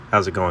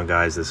How's it going,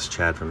 guys? This is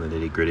Chad from the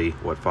Nitty Gritty.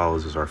 What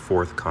follows is our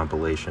fourth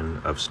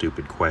compilation of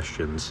stupid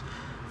questions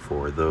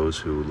for those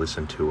who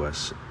listen to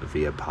us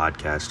via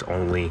podcast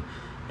only,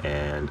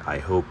 and I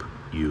hope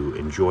you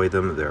enjoy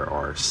them. There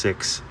are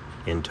 6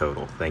 in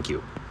total. Thank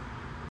you.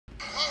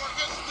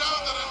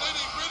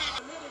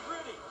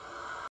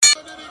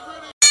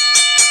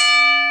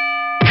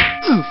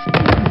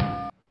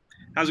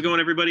 How's it going,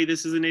 everybody?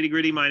 This is the Nitty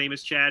Gritty. My name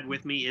is Chad.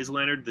 With me is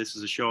Leonard. This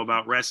is a show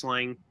about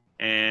wrestling.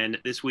 And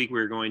this week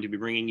we're going to be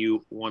bringing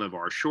you one of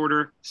our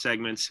shorter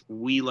segments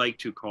we like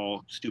to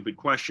call Stupid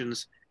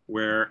Questions,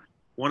 where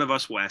one of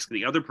us will ask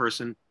the other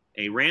person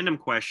a random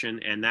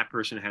question, and that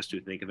person has to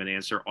think of an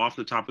answer off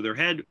the top of their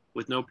head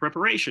with no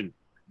preparation.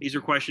 These are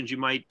questions you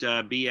might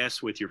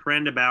BS with your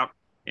friend about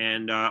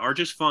and are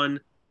just fun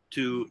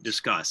to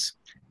discuss.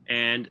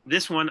 And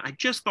this one I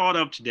just thought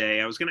of today.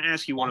 I was going to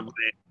ask you one of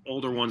the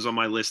older ones on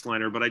my list,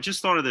 Leonard, but I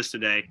just thought of this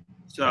today.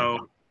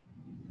 So,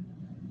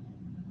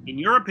 in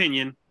your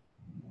opinion,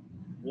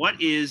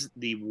 what is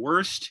the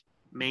worst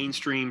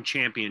mainstream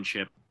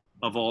championship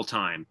of all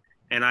time?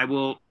 And I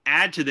will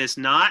add to this,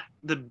 not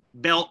the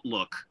belt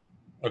look.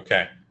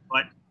 Okay.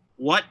 But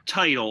what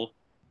title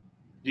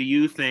do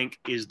you think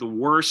is the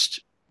worst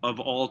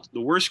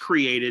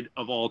created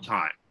of all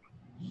time?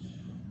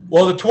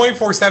 Well, the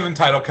 24/7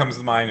 title comes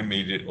to mind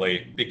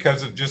immediately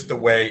because of just the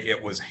way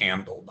it was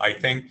handled. I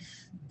think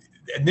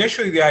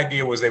initially the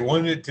idea was they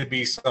wanted it to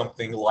be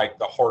something like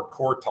the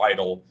hardcore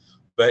title,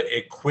 but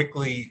it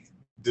quickly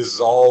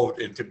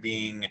dissolved into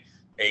being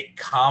a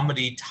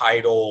comedy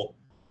title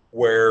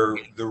where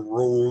the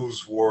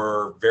rules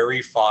were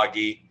very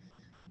foggy,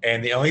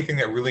 and the only thing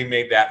that really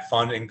made that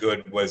fun and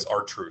good was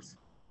R-Truth.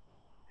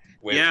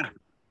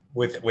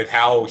 With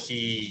how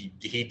he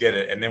did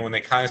it. And then when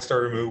they kind of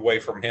started to move away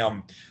from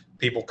him,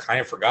 people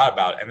kind of forgot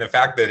about it. And the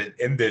fact that it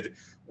ended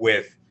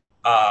with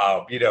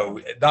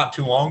not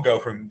too long ago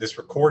from this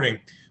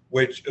recording,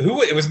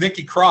 it was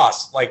Nikki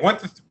Cross, like went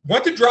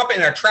to drop it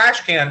in a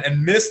trash can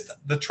and missed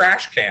the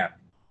trash can.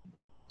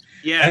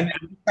 Yeah,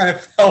 and kind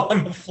of fell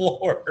on the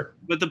floor.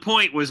 But the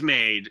point was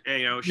made.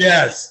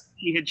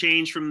 She had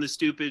changed from the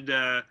stupid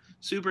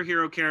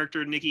superhero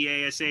character Nikki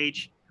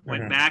ASH,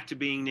 went back to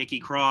being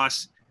Nikki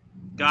Cross,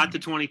 got the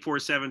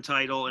 24/7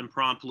 title, and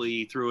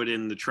promptly threw it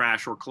in the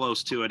trash or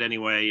close to it.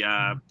 Anyway,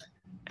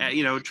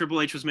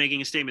 Triple H was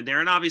making a statement there,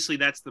 and obviously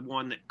that's the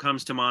one that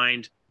comes to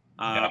mind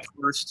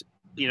first.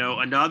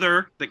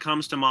 Another that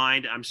comes to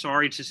mind, I'm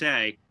sorry to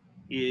say,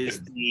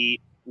 is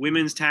the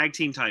women's tag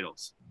team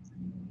titles.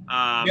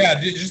 They're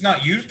just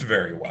not used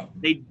very well.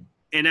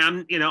 And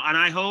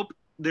I hope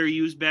they're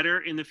used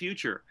better in the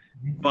future,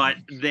 but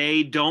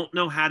they don't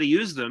know how to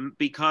use them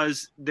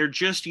because they're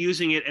just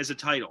using it as a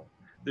title.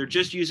 They're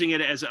just using it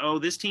as,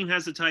 this team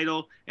has the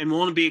title, and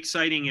won't it be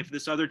exciting if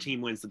this other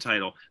team wins the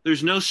title?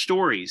 There's no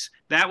stories.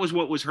 That was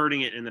what was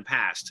hurting it in the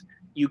past.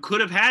 You could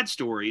have had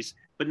stories,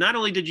 but not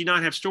only did you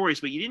not have stories,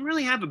 but you didn't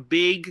really have a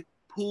big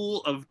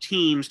pool of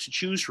teams to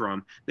choose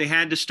from. They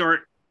had to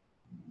start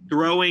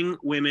throwing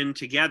women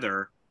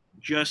together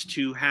just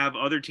to have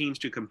other teams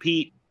to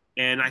compete.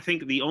 And I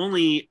think the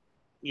only,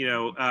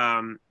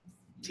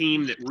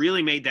 team that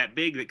really made that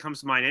big that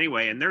comes to mind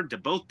anyway, and they're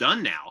both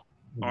done now,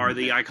 are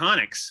the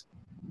Iconics.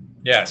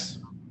 Yes.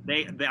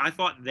 I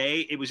thought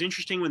it was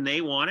interesting when they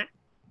won it.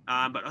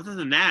 But other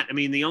than that, I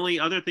mean, the only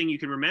other thing you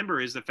can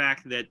remember is the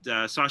fact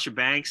that Sasha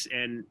Banks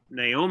and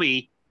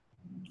Naomi,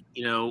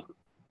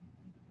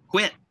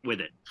 quit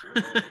with it.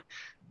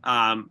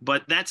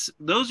 But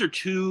those are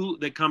two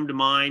that come to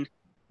mind.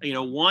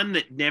 One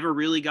that never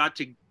really got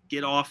to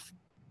get on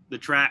the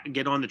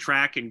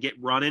track and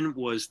get running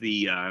was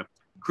the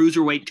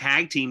Cruiserweight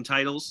tag team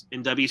titles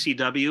in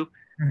WCW.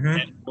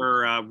 And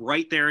we're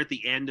right there at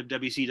the end of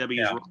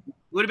WCW's run.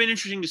 It would have been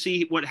interesting to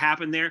see what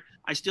happened there.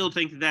 I still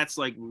think that's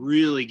like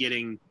really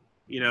getting,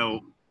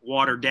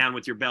 watered down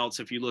with your belts.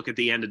 If you look at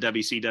the end of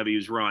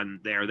WCW's run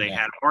there, they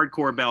had a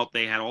hardcore belt.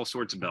 They had all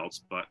sorts of belts,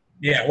 but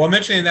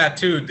mentioning that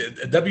too,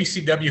 the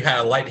WCW had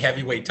a light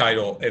heavyweight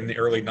title in the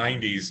early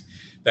 90s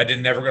that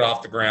didn't never get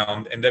off the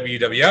ground. And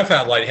WWF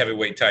had a light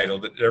heavyweight title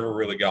that never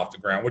really got off the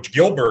ground, which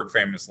Gilbert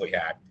famously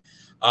had.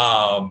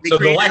 They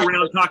created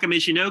around Taka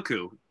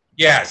Michinoku.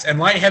 Yes, and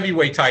light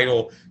heavyweight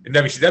title in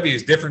WCW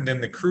is different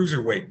than the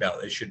cruiserweight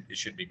belt. It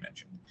should be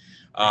mentioned.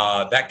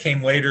 That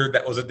came later.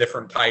 That was a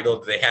different title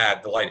that they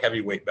had, the light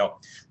heavyweight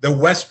belt. The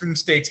Western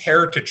States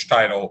Heritage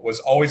title was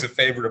always a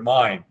favorite of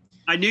mine.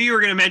 I knew you were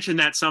going to mention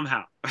that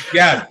somehow.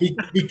 Yeah,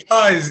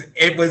 because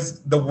it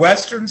was the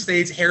Western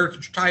States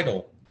Heritage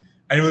title,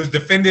 and it was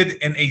defended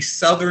in a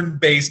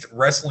Southern-based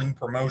wrestling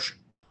promotion.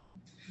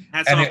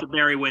 Hats off to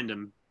Barry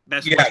Windham.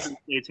 Best Western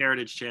States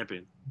Heritage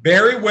champion.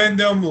 Barry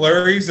Windham,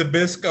 Larry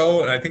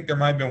Zbyszko, and I think there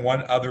might have been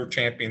one other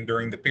champion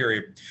during the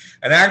period.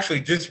 And actually,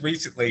 just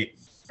recently,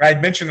 I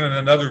had mentioned in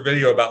another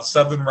video about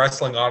Southern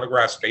Wrestling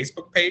Autograph's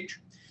Facebook page.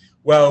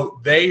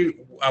 Well,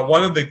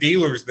 one of the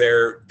dealers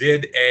there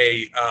did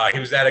he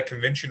was at a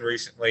convention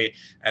recently,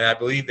 and I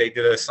believe they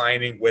did a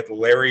signing with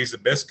Larry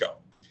Zbyszko.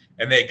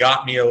 And they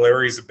got me a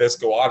Larry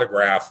Zbyszko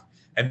autograph.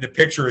 and the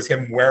picture is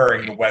him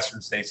wearing the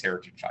Western States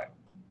Heritage title.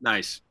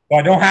 Nice. Well,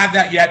 I don't have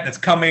that yet. That's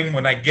coming.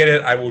 When I get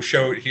it, I will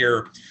show it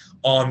here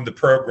on the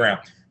program.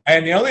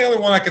 And the only other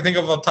one I can think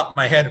of off the top of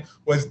my head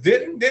was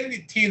didn't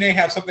TNA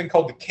have something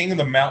called the King of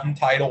the Mountain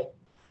title?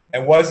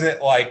 And wasn't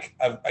it like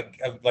a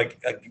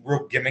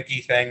real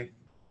gimmicky thing?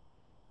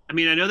 I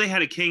mean, I know they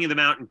had a King of the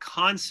Mountain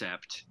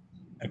concept.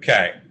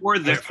 Okay.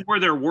 For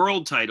their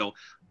world title.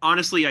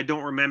 Honestly, I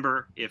don't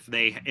remember if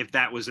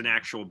that was an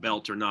actual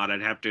belt or not.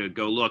 I'd have to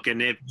go look.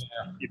 And if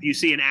you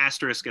see an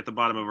asterisk at the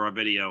bottom of our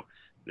video,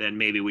 then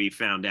maybe we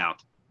found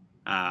out.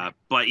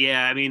 But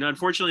yeah, I mean,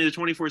 unfortunately, the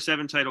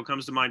 24/7 title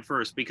comes to mind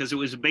first because it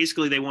was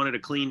basically they wanted a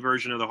clean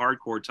version of the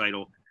hardcore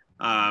title,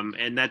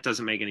 and that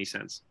doesn't make any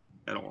sense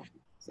at all.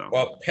 So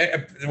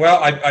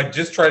I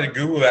just tried to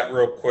Google that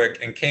real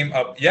quick and came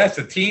up. Yes,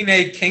 the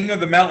TNA King of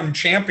the Mountain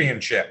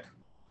Championship.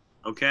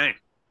 Okay.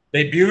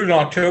 Debuted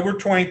on October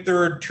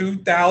 23rd,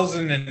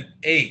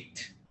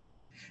 2008,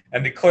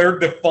 and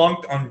declared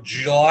defunct on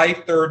July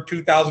 3rd,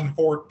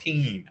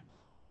 2014.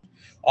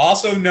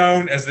 Also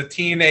known as the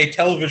TNA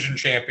Television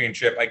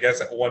Championship, I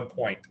guess, at one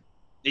point.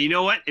 You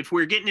know what? If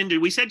we're getting into,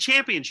 we said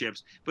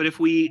championships, but if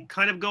we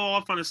kind of go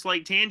off on a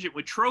slight tangent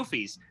with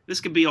trophies, this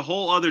could be a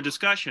whole other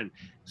discussion.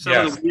 Some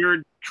of the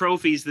weird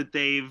trophies that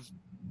they've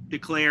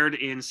declared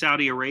in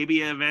Saudi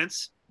Arabia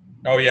events.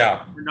 Oh,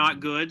 yeah. They're not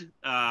good.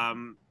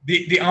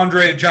 The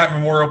Andre the Giant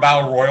Memorial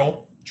Battle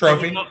Royal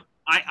trophy. You know,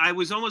 I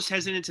was almost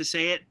hesitant to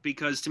say it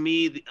because to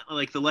me, the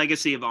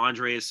legacy of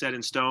Andre is set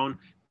in stone,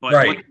 but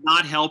what's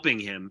not helping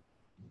him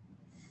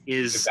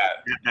is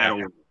that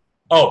order.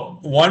 Oh,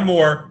 one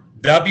more.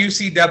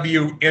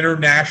 WCW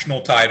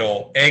International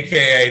title,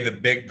 a.k.a. the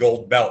Big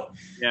Gold Belt.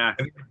 Yeah.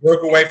 And they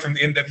broke away from the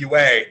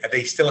NWA, and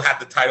they still had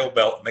the title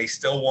belt, and they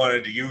still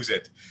wanted to use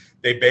it.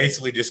 They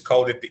basically just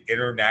called it the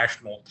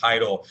International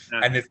title.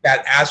 Yeah. And it's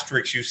that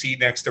asterisk you see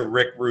next to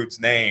Rick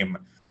Rude's name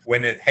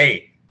when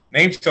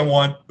name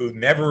someone who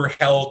never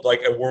held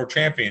like a world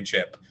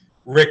championship.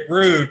 Rick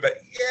Rude, but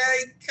yeah,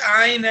 he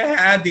kind of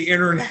had the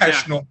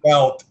international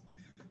belt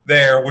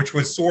there, which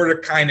was sort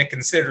of kind of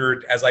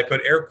considered, as I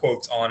put air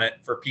quotes on it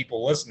for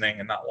people listening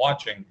and not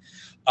watching,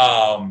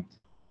 a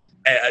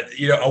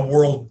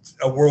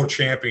world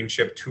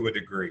championship to a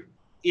degree.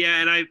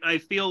 Yeah, and I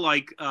feel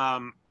like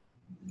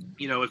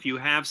if you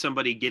have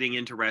somebody getting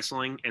into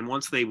wrestling and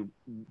once they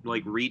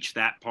like reach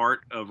that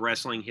part of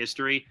wrestling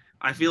history,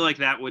 I feel like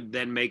that would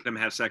then make them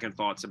have second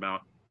thoughts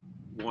about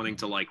wanting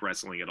to like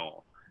wrestling at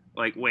all.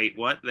 Like, wait,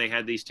 what? They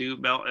had these two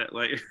belt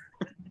like.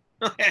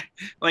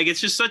 Like it's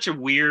just such a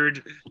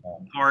weird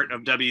part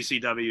of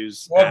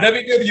WCW's. Well,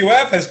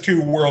 WWF has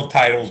two world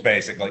titles,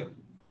 basically.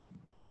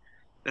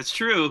 That's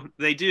true.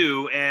 They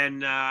do.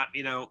 And, I'm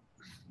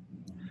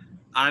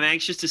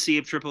anxious to see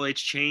if Triple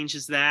H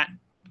changes that.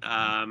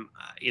 Then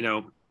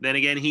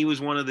again, he was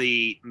one of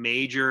the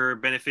major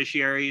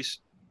beneficiaries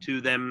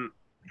to them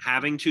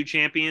having two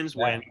champions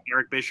when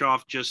Eric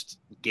Bischoff just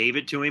gave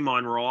it to him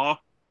on Raw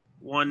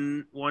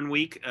one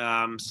week.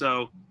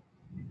 So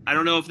I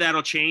don't know if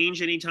that'll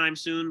change anytime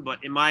soon,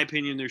 but in my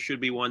opinion, there should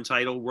be one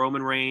title.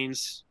 Roman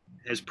Reigns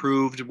has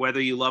proved,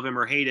 whether you love him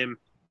or hate him,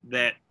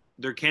 that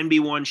there can be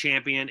one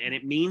champion and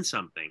it means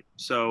something.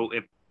 So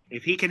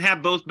if he can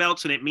have both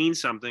belts and it means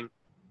something,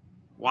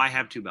 why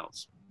have two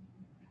belts?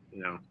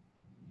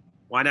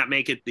 Why not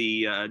make it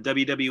the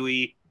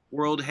WWE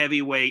World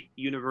Heavyweight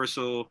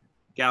Universal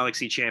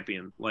Galaxy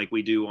Champion like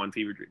we do on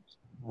Fever Dreams?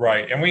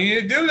 Right, and we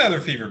need to do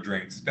another Fever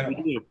Dreams. We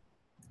do.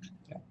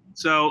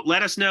 So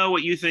let us know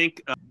what you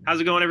think. How's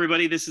it going,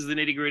 everybody? This is the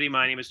Nitty Gritty.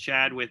 My name is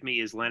Chad. With me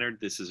is Leonard.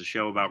 This is a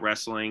show about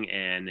wrestling,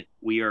 and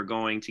we are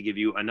going to give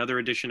you another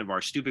edition of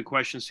our Stupid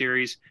Question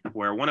series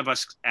where one of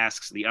us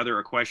asks the other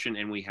a question,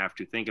 and we have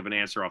to think of an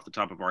answer off the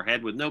top of our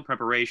head with no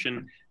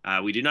preparation.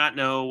 We do not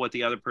know what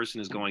the other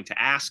person is going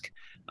to ask,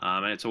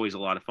 and it's always a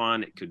lot of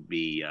fun. It could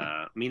be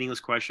a meaningless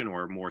question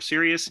or more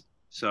serious.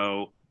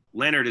 So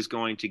Leonard is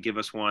going to give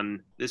us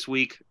one this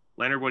week.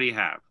 Leonard, what do you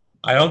have?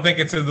 I don't think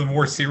it's of the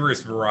more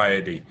serious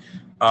variety.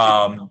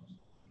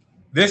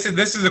 This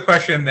is a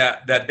question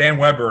that Dan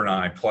Weber and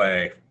I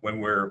play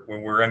when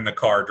we're in the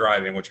car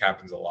driving, which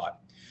happens a lot.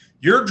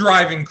 You're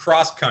driving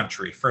cross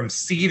country from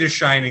sea to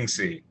shining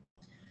sea.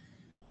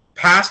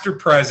 Past or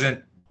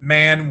present,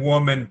 man,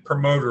 woman,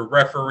 promoter,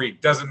 referee,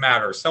 doesn't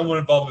matter. Someone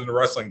involved in the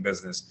wrestling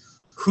business.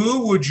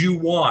 Who would you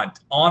want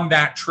on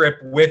that trip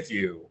with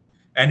you,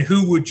 and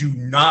who would you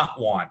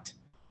not want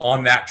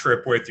on that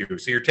trip with you?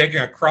 So you're taking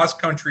a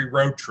cross-country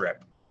road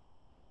trip.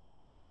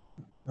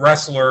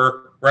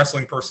 Wrestler,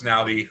 wrestling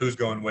personality, who's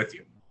going with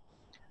you?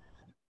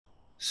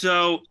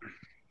 So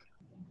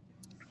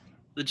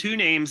the two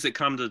names that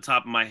come to the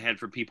top of my head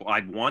for people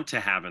I'd want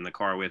to have in the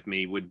car with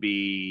me would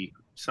be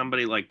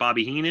somebody like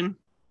Bobby Heenan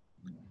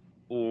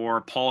or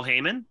Paul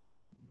Heyman,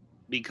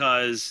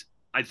 because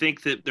I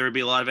think that there would be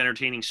a lot of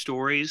entertaining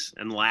stories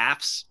and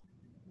laughs,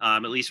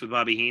 at least with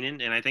Bobby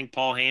Heenan. And I think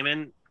Paul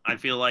Heyman, I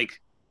feel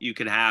like you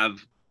could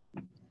have,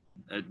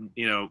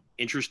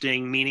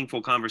 interesting,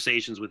 meaningful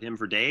conversations with him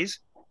for days.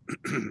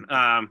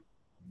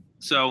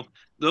 So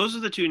those are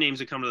the two names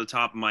that come to the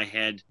top of my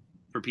head.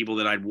 for people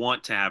that I'd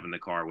want to have in the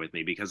car with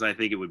me, because I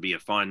think it would be a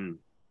fun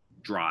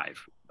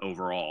drive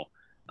overall.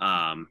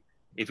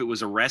 If it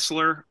was a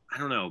wrestler, I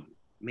don't know,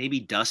 maybe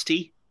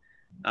Dusty.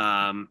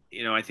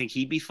 I think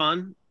he'd be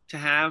fun to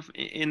have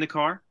in the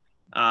car.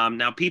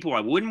 Now, people I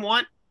wouldn't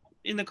want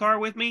in the car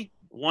with me,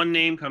 one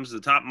name comes to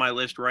the top of my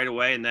list right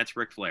away, and that's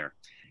Ric Flair.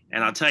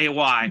 And I'll tell you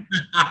why.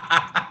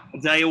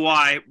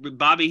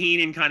 Bobby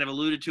Heenan kind of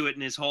alluded to it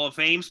in his Hall of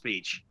Fame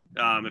speech,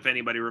 if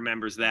anybody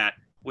remembers that,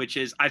 which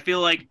is, I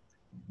feel like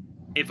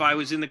if I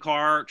was in the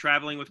car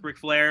traveling with Ric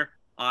Flair,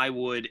 I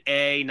would,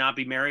 A, not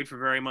be married for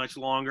very much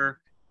longer,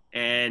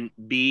 and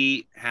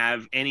B,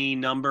 have any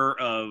number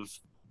of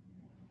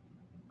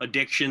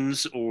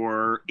addictions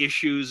or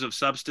issues of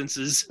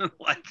substances,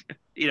 like,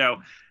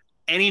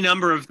 any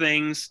number of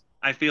things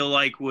I feel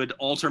like would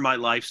alter my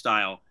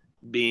lifestyle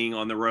being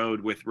on the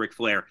road with Ric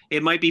Flair.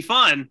 It might be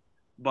fun,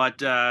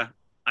 but I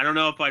don't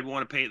know if I'd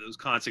want to pay those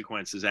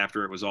consequences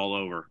after it was all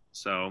over.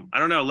 So I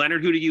don't know.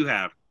 Leonard, who do you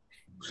have?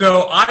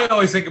 So I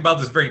always think about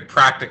this very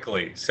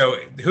practically. So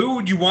who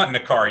would you want in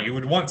a car? You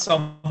would want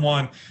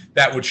someone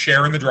that would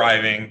share in the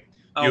driving.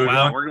 Oh,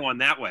 wow, we're going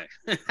that way.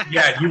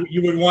 Yeah,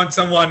 you would want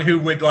someone who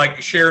would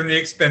like share in the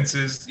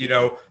expenses,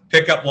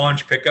 pick up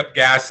lunch, pick up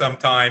gas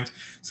sometimes,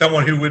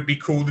 someone who would be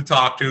cool to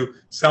talk to,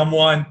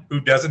 someone who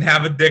doesn't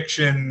have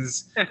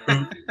addictions,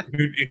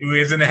 who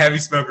isn't a heavy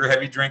smoker,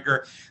 heavy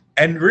drinker.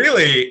 And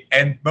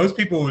most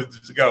people would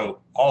go,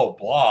 oh,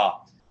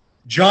 blah.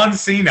 John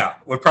Cena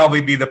would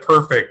probably be the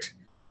perfect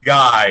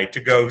guy to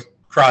go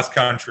cross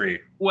country.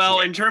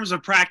 Well, in terms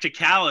of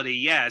practicality,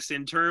 yes.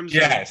 In terms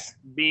of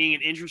being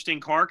an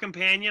interesting car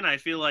companion, I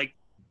feel like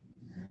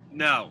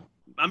no.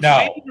 I'm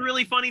sure he's a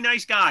really funny,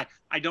 nice guy.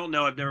 I don't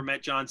know. I've never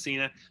met John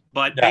Cena.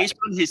 But based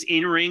on his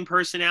in-ring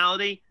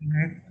personality,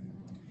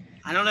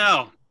 I don't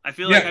know. I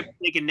feel like I'm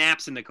taking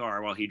naps in the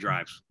car while he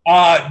drives.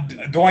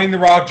 Dwayne "The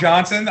Rock"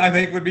 Johnson, I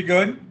think, would be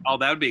good. Oh,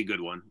 that would be a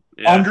good one.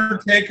 Yeah.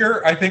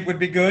 Undertaker, I think, would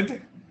be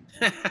good.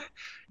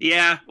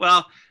 Yeah,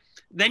 well,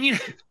 then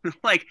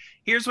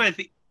here's what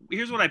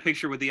I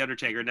picture with the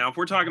Undertaker. Now, if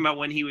we're talking about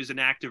when he was an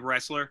active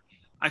wrestler,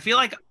 I feel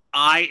like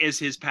I, as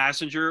his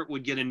passenger,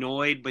 would get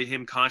annoyed by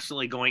him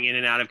constantly going in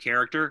and out of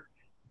character.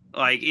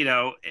 Like,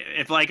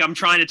 if I'm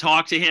trying to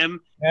talk to him,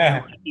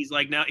 he's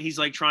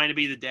like trying to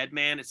be the dead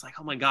man. It's like,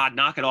 oh my God,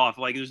 knock it off.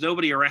 Like, there's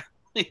nobody around.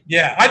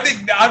 Yeah,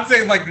 I'm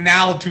saying like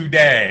now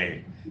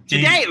today.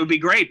 Today it would be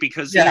great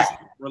because he's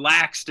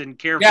relaxed and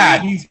carefree. Yeah,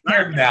 he's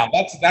here now.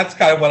 That's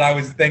kind of what I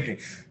was thinking.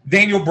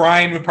 Daniel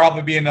Bryan would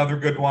probably be another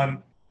good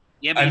one.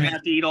 Yeah, but you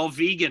have to eat all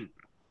vegan.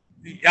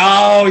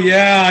 Oh,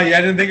 yeah.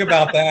 I didn't think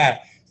about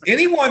that.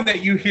 Anyone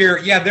that you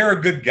hear, they're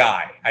a good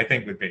guy, I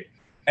think would be.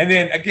 And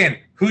then, again,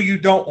 who you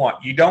don't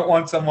want. You don't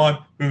want someone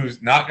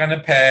who's not going to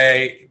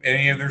pay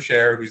any of their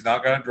share, who's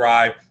not going to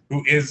drive,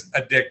 who is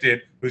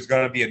addicted, who's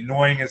going to be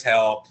annoying as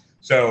hell.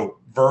 So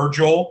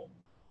Virgil,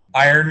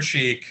 Iron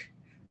Sheik,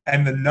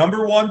 and the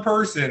number one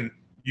person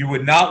you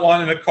would not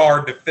want in a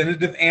car,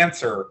 definitive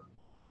answer,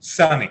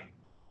 Sonny.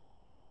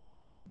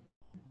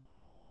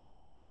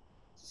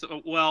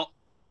 So, well,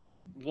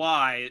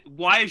 why?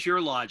 Why is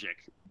your logic?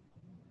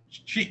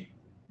 She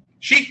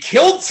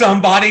killed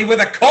somebody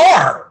with a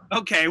car.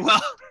 Okay,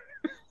 well,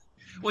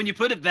 when you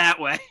put it that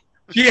way.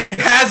 She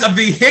has a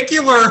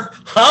vehicular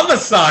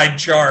homicide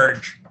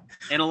charge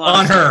and a lot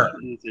on of her.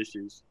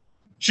 Issues.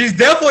 She's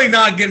definitely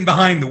not getting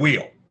behind the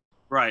wheel.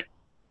 Right.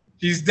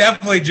 She's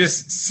definitely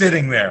just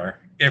sitting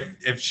there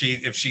if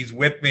she's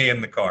with me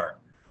in the car.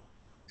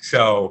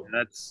 So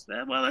that's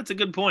a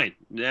good point.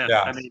 Yeah.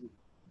 I mean,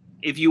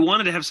 if you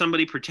wanted to have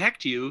somebody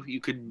protect you,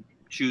 you could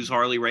choose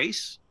Harley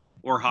Race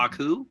or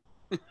Haku.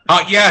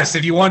 Yes,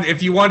 if you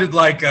wanted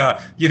like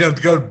to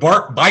go to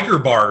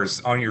biker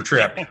bars on your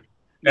trip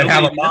and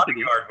have a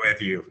bodyguard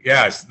with you.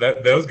 Yes,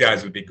 those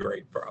guys would be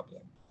great, probably.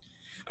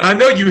 And I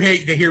know you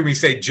hate to hear me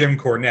say Jim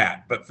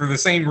Cornette, but for the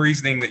same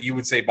reasoning that you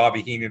would say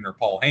Bobby Heenan or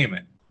Paul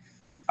Heyman,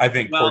 I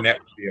think Cornette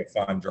would be a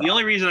fun drive. The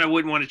only reason I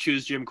wouldn't want to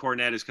choose Jim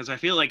Cornette is because I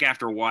feel like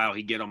after a while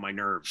he'd get on my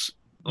nerves.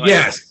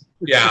 Yes.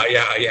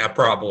 Yeah,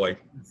 probably.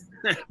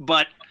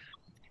 But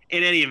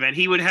in any event,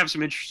 he would have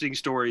some interesting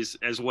stories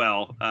as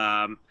well.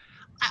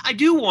 I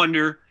do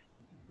wonder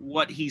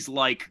what he's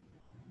like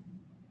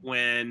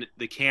when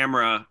the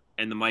camera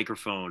and the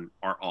microphone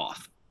are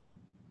off.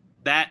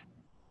 That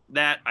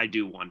I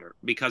do wonder,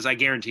 because I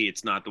guarantee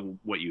it's not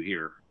what you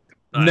hear.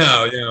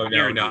 No.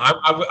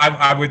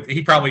 I would.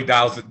 He probably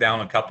dials it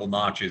down a couple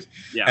notches.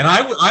 Yeah. And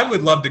I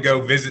would love to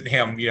go visit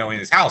him, in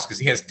his house, because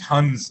he has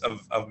tons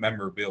of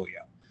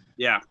memorabilia.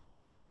 Yeah.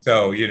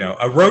 So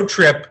a road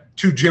trip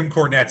to Jim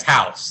Cornette's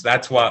house.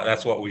 That's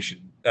what we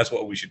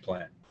should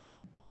plan.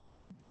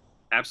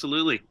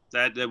 Absolutely.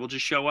 That will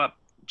just show up.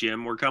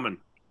 Jim, we're coming.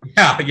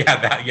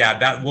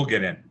 That we'll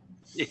get in.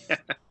 Yeah.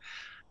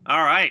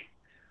 All right.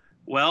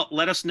 Well,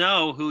 let us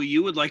know who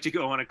you would like to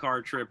go on a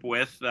car trip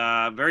with.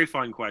 Very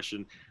fun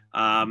question.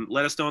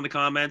 Let us know in the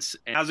comments.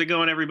 How's it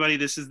going, everybody?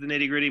 This is the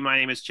Nitty Gritty. My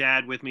name is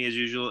Chad. With me, as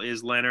usual,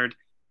 is Leonard.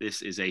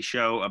 This is a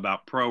show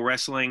about pro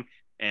wrestling,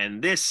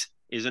 and this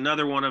is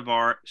another one of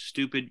our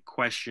stupid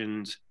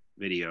questions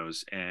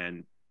videos.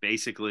 And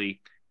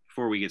basically,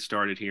 before we get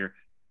started here,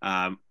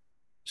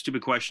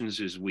 stupid questions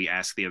is we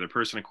ask the other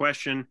person a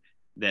question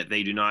that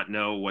they do not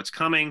know what's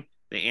coming.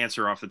 They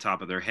answer off the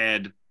top of their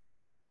head,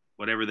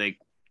 whatever they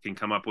can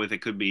come up with.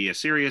 It could be a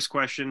serious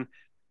question.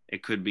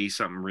 It could be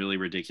something really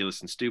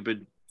ridiculous and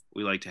stupid.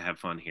 We like to have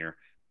fun here.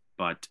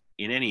 But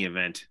in any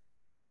event,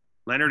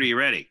 Leonard, are you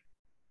ready?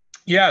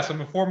 Yeah, so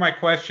before my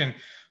question,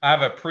 I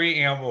have a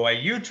preamble, a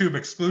YouTube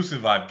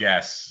exclusive, I've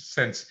guessed,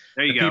 since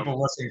There the you go. people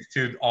listening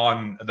to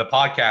on the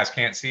podcast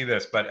can't see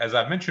this. But as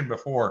I've mentioned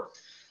before,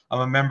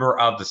 I'm a member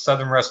of the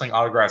Southern Wrestling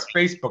Autographs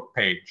Facebook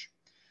page.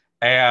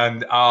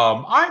 And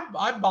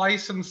I buy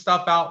some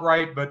stuff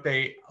outright, but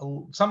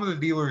some of the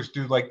dealers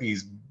do like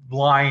these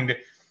blind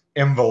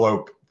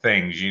envelope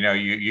things.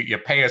 You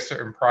pay a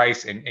certain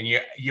price and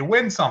you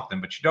win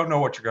something, but you don't know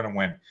what you're going to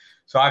win.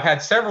 So I've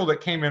had several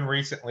that came in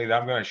recently that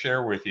I'm going to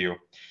share with you.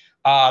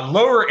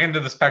 Lower end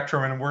of the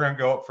spectrum, and we're going to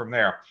go up from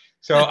there.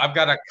 So I've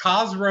got a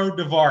Khosrow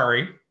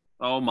Davari.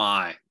 Oh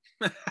my!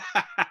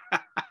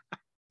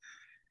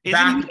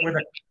 Backed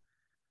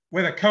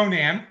with a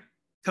Conan.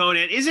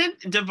 Conan, isn't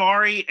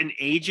Davari an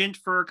agent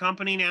for a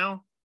company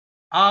now?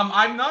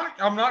 I'm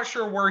not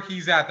sure where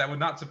he's at. That would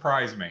not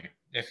surprise me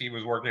if he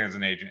was working as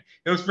an agent.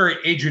 It was very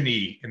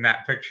agent-y in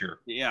that picture.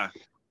 Yeah.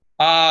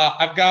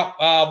 I've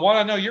got one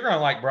I know you're gonna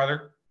like,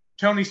 brother.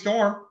 Tony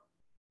Storm.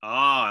 Oh,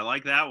 I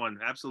like that one.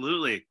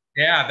 Absolutely.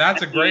 Yeah,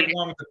 that's a great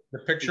one with the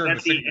picture of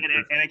the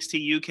signature.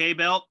 NXT UK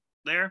belt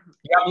there?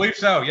 Yeah, I believe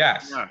so,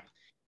 yes.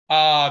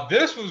 Yeah.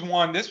 This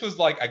was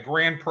like a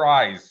grand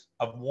prize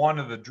of one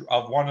of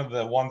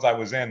the ones I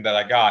was in that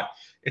I got.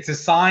 It's a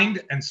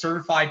signed and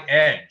certified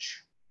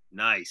Edge.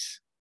 Nice.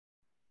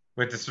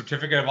 With the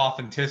certificate of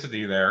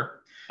authenticity there.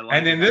 Like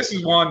and then this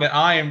is one that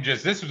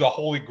this was a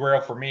holy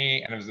grail for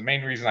me, and it was the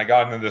main reason I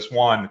got into this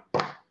one.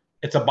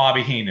 It's a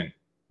Bobby Heenan.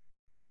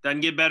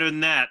 Doesn't get better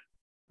than that.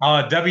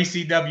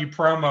 WCW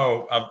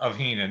promo of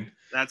Heenan.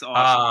 That's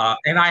awesome.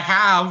 And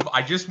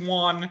I just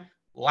won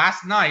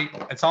last night.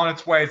 It's on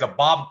its way as a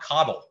Bob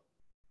Caudle.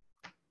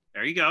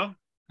 There you go.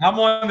 I'm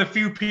one of the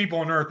few people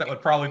on earth that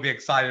would probably be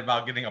excited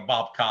about getting a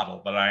Bob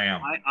Caudle, but I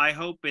am. I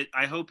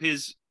hope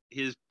his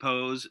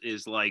pose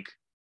is like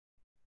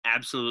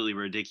absolutely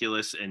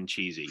ridiculous and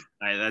cheesy.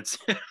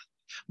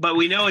 But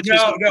we know it's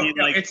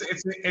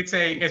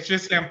it's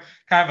just him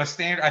kind of a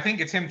standard. I think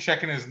it's him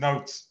checking his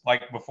notes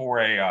like before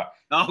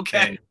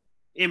kind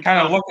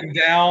of looking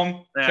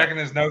down, checking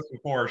his notes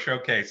before a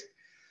showcase.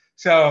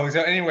 So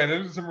anyway,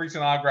 those are some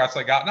recent autographs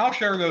I got, and I'll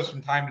share those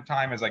from time to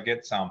time as I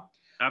get some.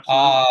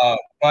 Absolutely.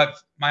 But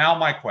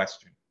my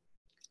question.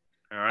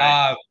 All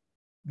right.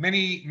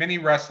 Many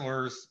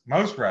wrestlers,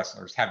 most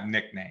wrestlers have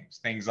nicknames.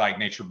 Things like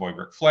Nature Boy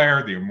Ric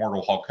Flair, the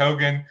Immortal Hulk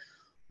Hogan.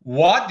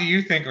 What do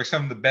you think are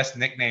some of the best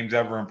nicknames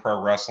ever in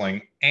pro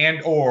wrestling,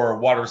 and/or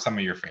what are some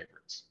of your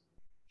favorites?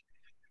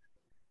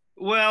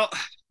 Well,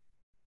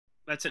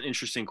 that's an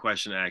interesting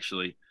question,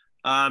 actually.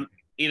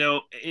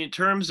 In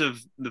terms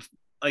of the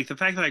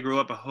fact that I grew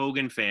up a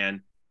Hogan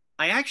fan,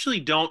 I actually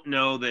don't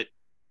know that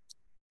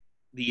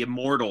the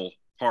immortal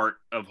part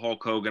of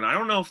Hulk Hogan, I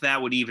don't know if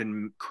that would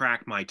even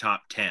crack my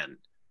top 10,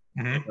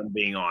 if I'm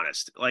being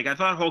honest. Like, I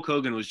thought Hulk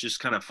Hogan was just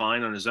kind of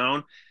fine on his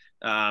own.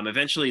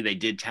 Eventually they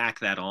did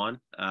tack that on.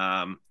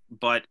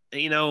 But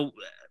the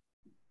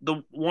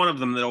one of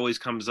them that always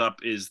comes up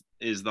is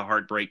the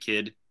Heartbreak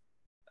Kid.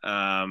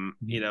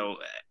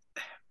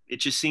 It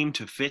just seemed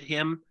to fit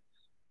him.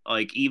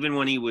 Like, even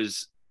when he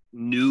was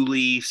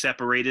newly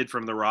separated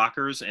from the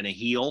Rockers and a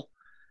heel,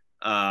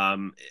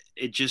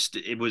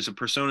 it was a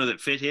persona that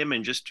fit him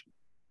and just,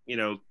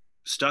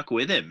 stuck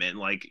with him.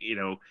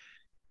 And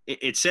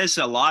it says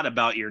a lot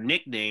about your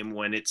nickname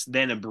when it's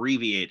then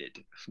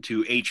abbreviated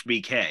to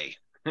HBK.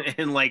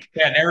 And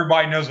and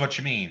everybody knows what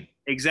you mean.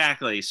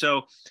 Exactly.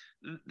 So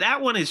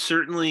that one is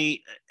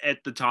certainly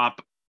at the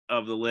top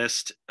of the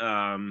list.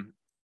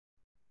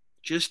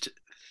 Just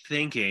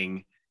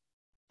thinking,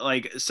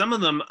 some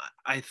of them,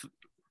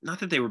 not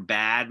that they were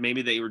bad,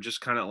 maybe they were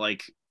just kind of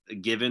like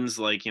givens,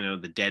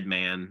 the Dead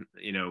Man,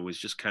 was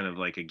just kind of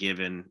like a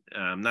given.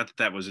 Not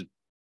that was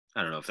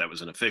I don't know if that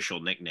was an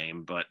official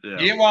nickname, but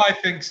yeah, well, I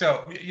think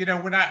so.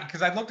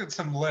 Because I looked at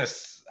some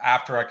lists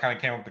after I kind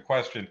of came up with the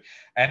question,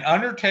 and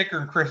Undertaker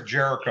and Chris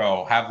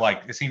Jericho have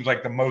it seems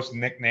like the most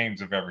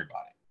nicknames of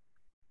everybody.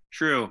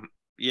 True,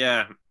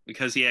 yeah,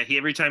 because he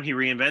every time he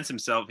reinvents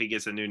himself, he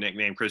gets a new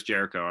nickname. Chris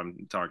Jericho,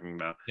 I'm talking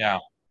about. Yeah.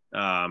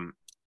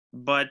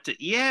 But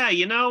yeah,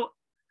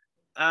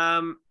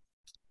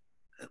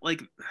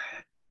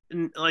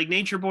 like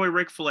Nature Boy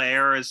Ric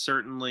Flair is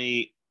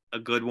certainly a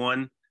good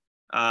one.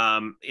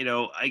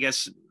 I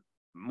guess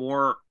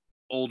more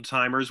old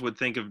timers would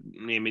think of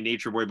maybe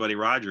Nature Boy Buddy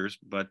Rogers,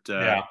 but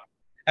yeah.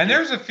 And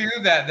there's a few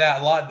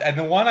that a lot, and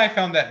the one I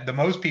found that the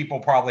most people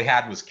probably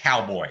had was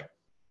Cowboy.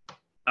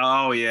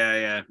 Oh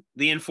yeah.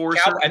 The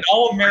Enforcer and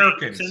All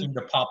Americans seem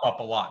to pop up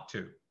a lot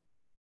too.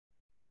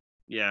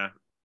 Yeah.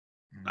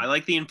 I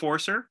like the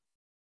Enforcer.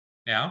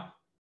 Yeah.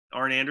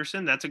 Arn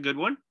Anderson, that's a good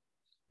one.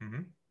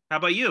 Mm-hmm. How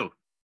about you?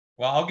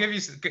 Well, I'll give you,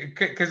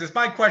 because it's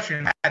my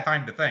question. I had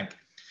time to think.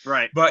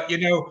 Right. But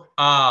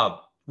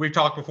we've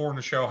talked before in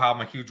the show how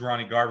I'm a huge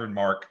Ronnie Garvin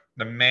mark.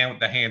 The man with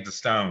the hands of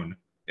stone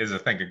is, I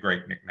think, a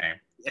great nickname.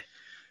 Yeah.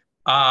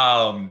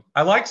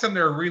 I like some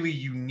that are really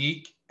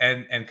unique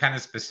and kind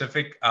of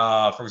specific.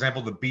 For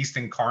example, the Beast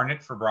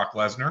Incarnate for Brock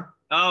Lesnar,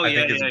 Oh, I yeah,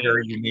 think is yeah, yeah.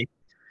 very unique.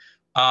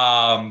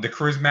 The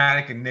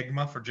Charismatic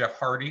Enigma for Jeff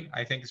Hardy,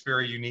 I think is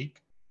very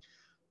unique.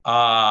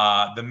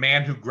 The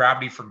Man Who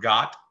Gravity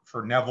Forgot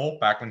for Neville,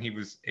 back when he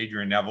was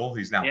Adrian Neville,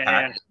 he's now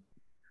Yeah,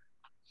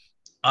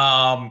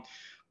 Pac.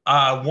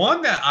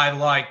 One that I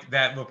liked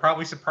that will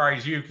probably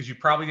surprise you because you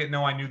probably didn't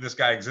know I knew this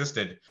guy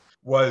existed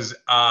was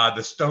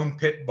the Stone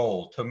Pit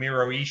Bull,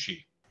 Tomiro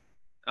Ishii.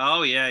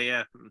 Oh, yeah,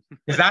 yeah.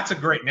 Because that's a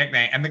great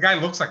nickname, and the guy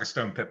looks like a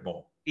Stone Pit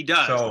Bull. He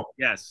does. So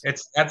yes.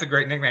 That's a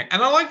great nickname,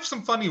 and I like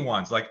some funny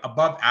ones like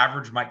Above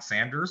Average Mike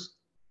Sanders.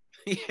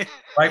 Yeah.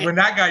 Like when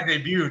that guy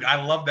debuted,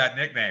 I love that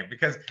nickname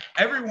because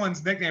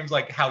everyone's nickname's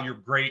like how you're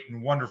great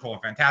and wonderful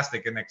and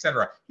fantastic and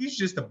etc. He's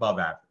just above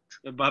average.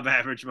 Above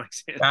average Mike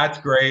Sanders. That's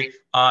great.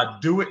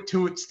 Do It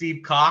To It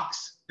Steve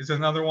Cox is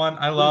another one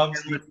I love.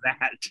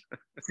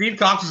 Steve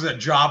Cox was a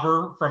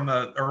jobber from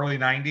the early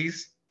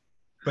 90s,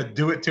 but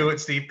Do It To It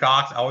Steve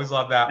Cox. I always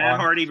love that Matt one.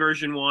 Hardy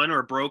version 1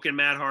 or Broken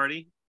Matt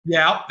Hardy.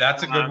 Yeah,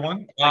 that's a good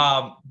one.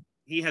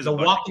 He has the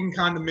Walking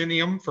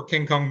Condominium for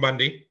King Kong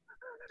Bundy,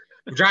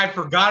 which I had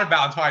forgot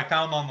about until I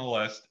found on the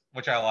list,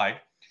 which I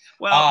like.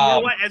 Well, you know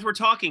what? As we're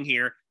talking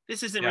here,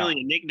 this isn't really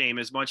a nickname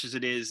as much as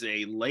it is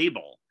a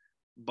label,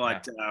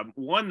 but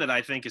one that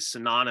I think is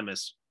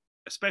synonymous,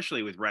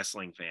 especially with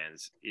wrestling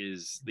fans,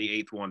 is the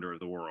eighth wonder of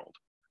the world.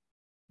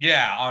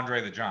 Yeah,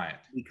 Andre the Giant.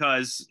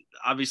 Because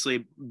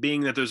obviously,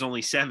 being that there's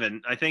only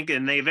 7, I think,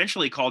 and they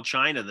eventually called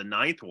China the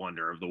ninth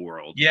wonder of the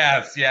world.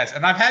 Yes.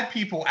 And I've had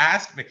people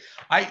ask me.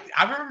 I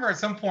remember at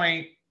some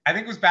point, I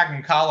think it was back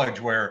in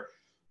college, where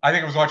I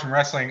think I was watching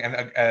wrestling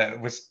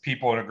and with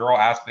people, and a girl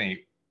asked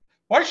me,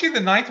 "Why is she the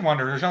ninth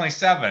wonder? There's only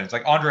 7." It's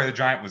like Andre the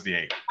Giant was the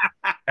 8th.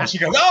 And she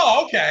goes,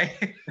 "Oh,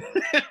 okay."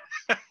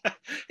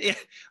 Yeah,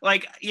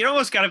 like you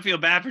almost got to feel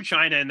bad for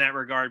China in that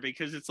regard,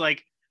 because it's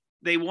like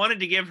they wanted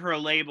to give her a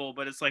label,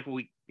 but it's like,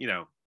 well,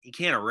 you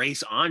can't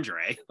erase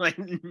Andre. Like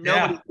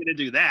nobody's gonna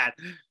do that.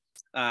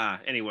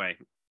 Anyway,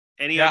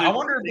 I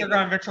wonder if they're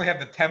gonna eventually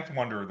have the 10th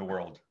wonder of the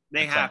world.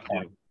 They have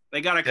to.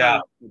 They got to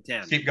come with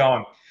 10. Keep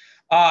going.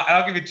 And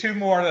I'll give you 2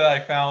 more that I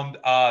found.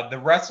 The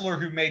wrestler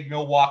who made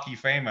Milwaukee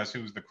famous,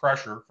 who was the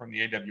Crusher from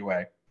the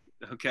AWA.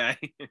 Okay.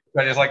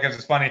 But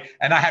it's funny.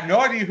 And I have no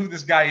idea who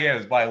this guy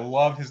is, but I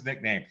love his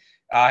nickname.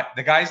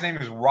 The guy's name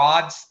is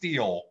Rod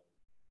Steele,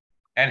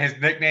 and his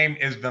nickname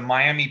is the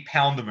Miami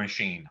Pound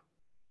Machine.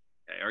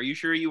 Okay. Are you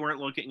sure you weren't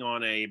looking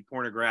on a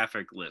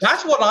pornographic list?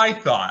 That's what I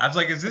thought. I was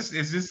like, is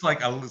this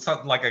like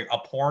a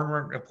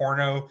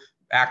porno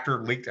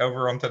actor leaked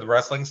over onto the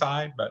wrestling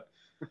side? But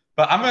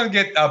I'm gonna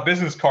get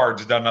business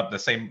cards done up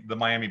the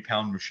Miami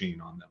Pound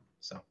Machine on them.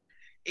 So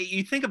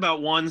you think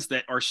about ones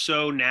that are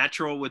so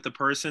natural with the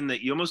person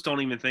that you almost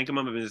don't even think of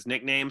them as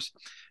nicknames.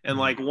 And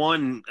like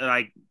one that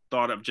I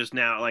thought of just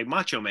now, like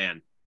Macho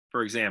Man,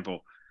 for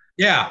example.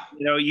 Yeah.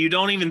 You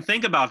don't even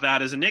think about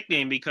that as a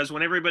nickname, because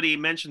when everybody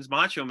mentions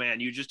Macho Man,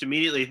 you just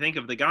immediately think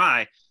of the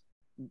guy.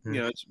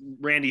 It's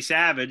Randy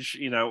Savage,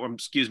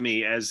 excuse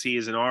me, as he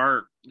is in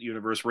our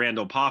universe,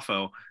 Randall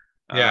Poffo.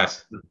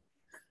 Yes.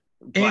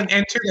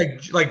 And too,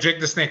 like Jake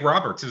the Snake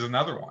Roberts is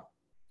another one.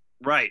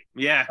 Right.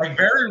 Yeah. Like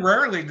very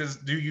rarely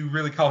do you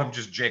really call him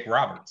just Jake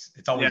Roberts.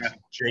 It's always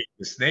Jake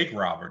the Snake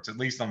Roberts, at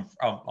least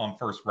on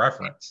first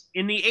reference.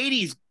 In the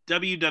 80s,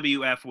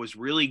 WWF was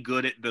really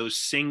good at those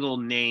single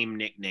name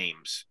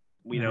nicknames.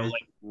 Like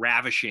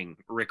Ravishing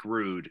Rick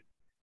Rude.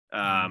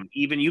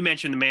 Even you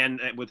mentioned the Man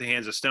with the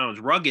Hands of Stones,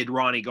 Rugged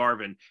Ronnie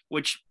Garvin,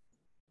 which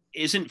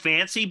isn't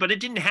fancy, but it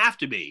didn't have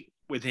to be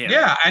with him.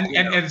 Yeah, and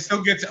it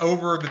still gets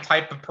over the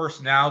type of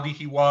personality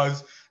he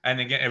was.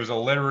 And again, it was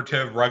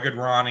alliterative, Rugged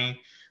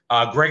Ronnie.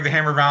 Greg the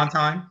Hammer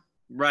Valentine.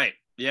 Right.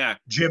 Yeah.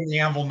 Jim the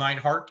Anvil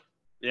Neidhart.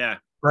 Yeah.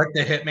 Greg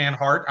the Hitman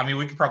Hart. I mean,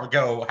 we could probably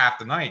go half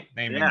the night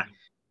naming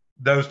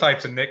those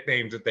types of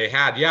nicknames that they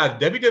had. Yeah,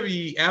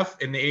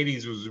 WWF in the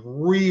 80s was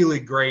really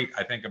great,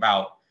 I think,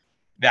 about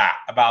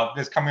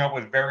this coming up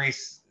with very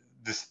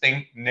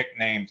distinct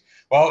nicknames.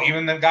 Well,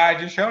 even the guy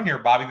just shown here,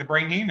 Bobby the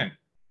Brain Heenan.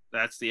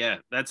 That's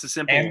a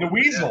simple and the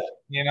Weasel,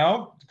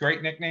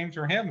 great nicknames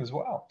for him as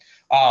well.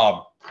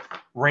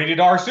 Rated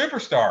R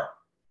Superstar.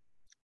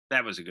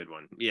 That was a good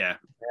one. Yeah.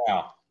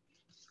 Yeah.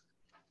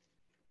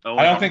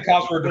 I don't think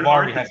Cosworth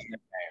DeBarty has a nickname.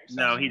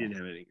 No, he didn't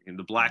have anything.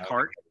 The Black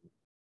Heart.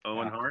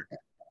 Owen Hart.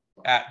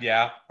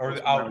 Yeah. Or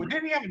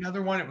didn't he have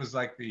another one? It was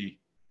like it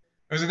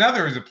was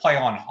a play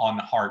on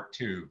Heart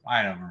too.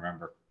 I don't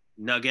remember.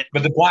 Nugget.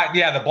 But the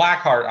Black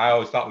Heart I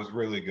always thought was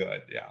really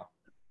good. Yeah.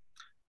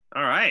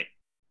 All right.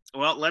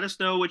 Well, let us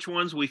know which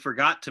ones we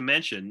forgot to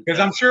mention. Because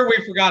I'm sure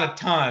we forgot a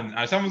ton.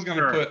 Someone's going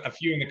to put a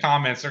few in the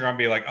comments. They're going to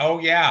be like, oh,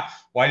 yeah,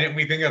 why didn't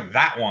we think of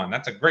that one?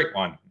 That's a great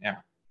one. Yeah.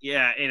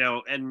 Yeah,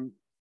 and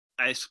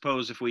I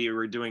suppose if we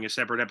were doing a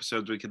separate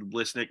episode, we could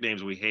list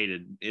nicknames we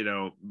hated,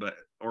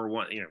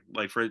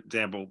 like, for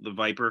example, the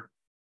Viper.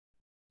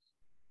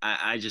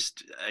 I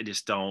just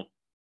don't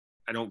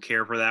I don't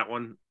care for that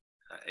one.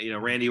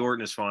 Randy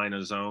Orton is fine on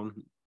his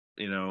own.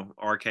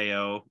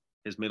 RKO.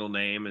 His middle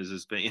name is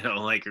his,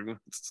 like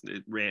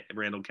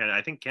Randall Kenneth.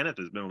 I think Kenneth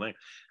is his middle name.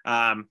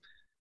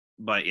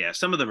 But yeah,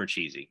 some of them are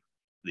cheesy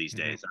these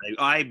days.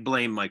 I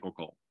blame Michael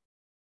Cole.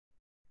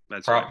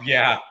 That's right.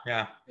 Yeah.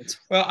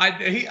 Well, I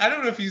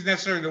don't know if he's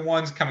necessarily the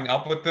ones coming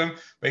up with them,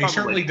 but he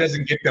certainly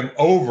doesn't get them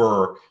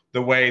over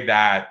the way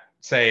that,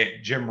 say,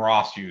 Jim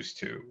Ross used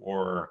to,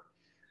 or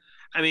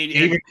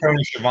even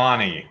Tony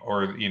Schiavone,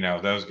 or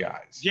those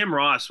guys. Jim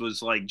Ross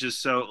was like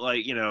just so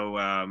like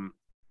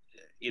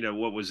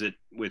what was it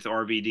with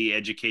RVD,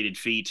 Educated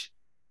Feet,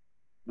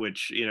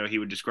 which he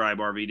would describe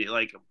RVD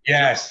like.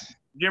 Yes.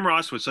 Jim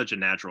Ross was such a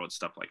natural at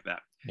stuff like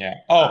that. Yeah.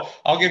 Oh,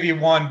 I'll give you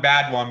one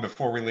bad one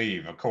before we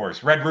leave, of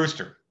course. Red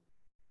Rooster.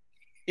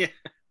 Yeah.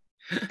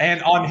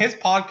 And on his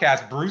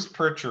podcast, Bruce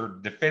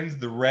Pritchard defends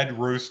the Red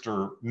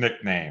Rooster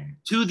nickname.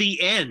 To the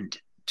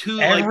end.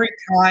 Every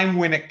time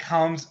when it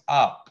comes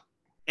up.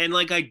 And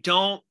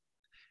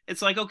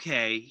it's like,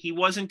 okay, he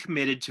wasn't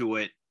committed to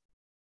it.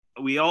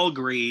 We all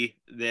agree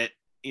that,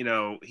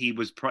 he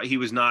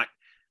was not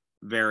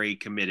very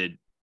committed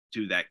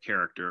to that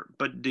character.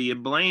 But do you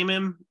blame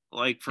him?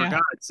 Like, for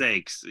God's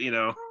sakes,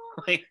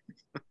 like.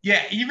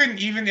 Yeah,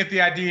 even if the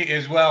idea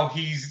is, well,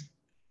 he's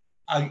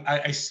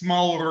a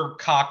smaller,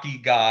 cocky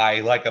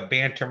guy, like a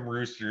bantam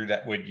rooster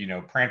that would,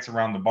 prance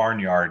around the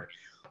barnyard.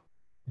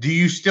 Do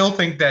you still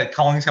think that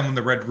calling someone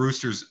the Red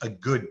Rooster's a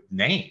good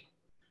name?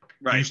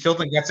 Right. Do you still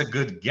think that's a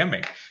good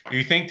gimmick? Do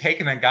you think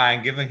taking a guy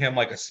and giving him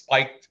like a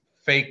spiked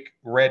fake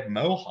red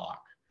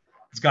mohawk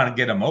is going to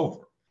get him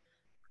over?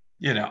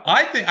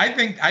 I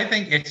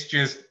think it's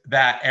just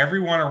that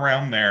everyone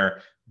around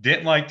there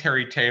didn't like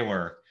Terry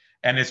Taylor,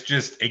 and it's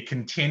just a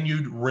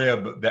continued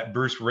rib that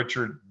Bruce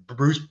Pritchard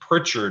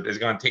is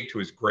going to take to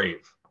his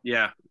grave.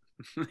 Yeah.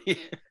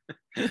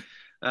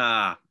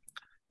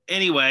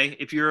 Anyway,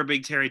 if you're a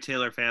big Terry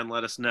Taylor fan,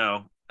 let us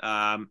know.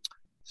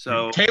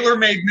 So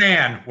Tailor-Made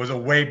Man was a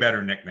way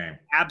better nickname.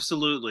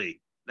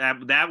 Absolutely.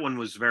 That one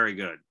was very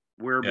good.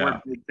 We're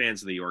big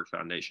fans of the York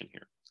Foundation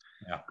here.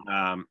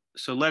 Yeah.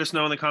 So let us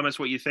know in the comments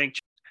what you think.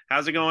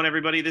 How's it going,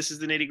 everybody? This is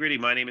the Nitty Gritty.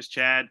 My name is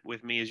Chad.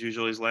 With me, as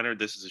usual, is Leonard.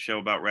 This is a show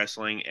about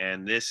wrestling,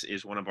 and this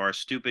is one of our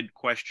stupid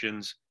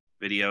questions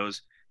videos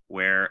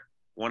where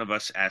one of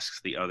us asks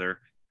the other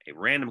a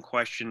random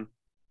question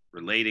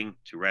relating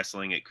to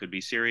wrestling. It could be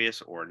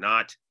serious or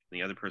not.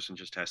 The other person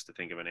just has to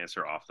think of an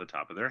answer off the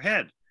top of their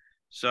head.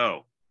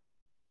 So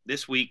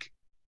this week,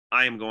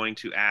 I am going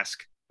to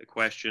ask the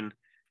question,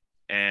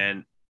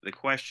 and the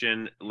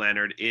question,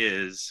 Leonard,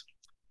 is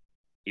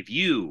if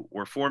you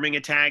were forming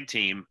a tag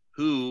team,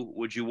 who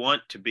would you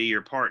want to be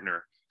your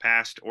partner,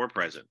 past or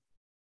present?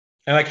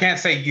 And I can't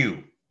say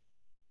you.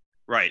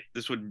 Right.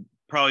 This would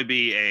probably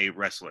be a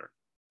wrestler.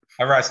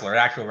 An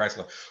actual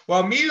wrestler.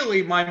 Well,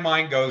 immediately my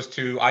mind goes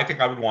to, I think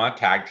I would want a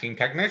tag team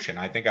technician.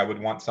 I think I would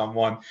want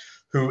someone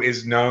who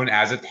is known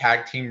as a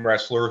tag team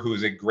wrestler, who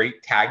is a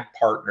great tag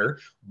partner.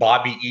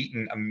 Bobby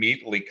Eaton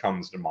immediately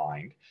comes to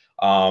mind,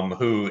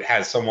 who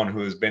has someone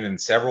who has been in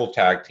several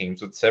tag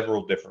teams with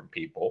several different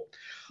people.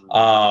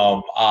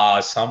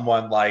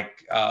 Someone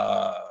like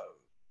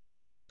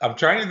I'm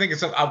trying to think of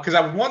some, because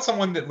I would want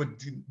someone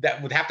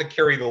that would have to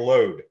carry the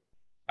load.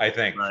 I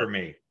think for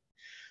me,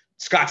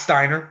 Scott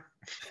Steiner.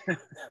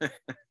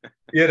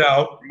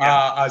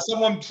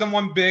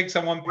 Someone big,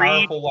 someone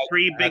powerful, like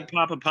Big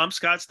Papa Pump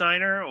Scott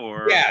Steiner,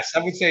 or yes, I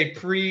would say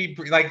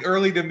like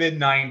early to mid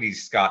 '90s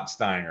Scott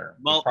Steiner.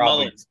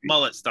 Mullet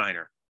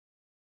Steiner.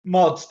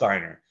 Mullet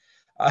Steiner.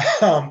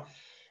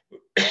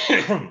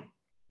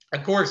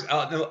 Of course,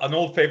 an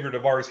old favorite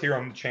of ours here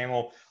on the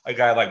channel, a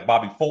guy like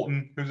Bobby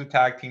Fulton, who's a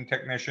tag team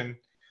technician,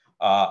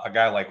 a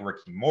guy like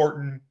Ricky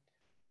Morton.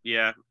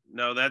 Yeah,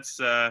 no, that's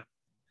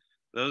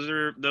those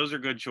are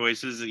good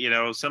choices.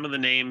 Some of the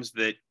names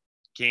that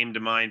came to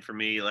mind for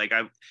me, like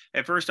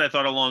at first I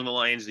thought along the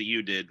lines that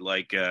you did,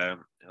 like an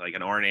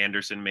Arn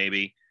Anderson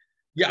maybe.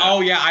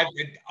 Yeah,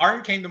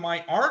 Arn came to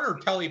mind. Arn or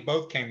Kelly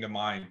both came to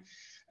mind.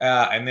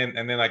 And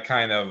then I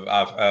kind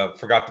of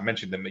forgot to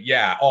mention them. But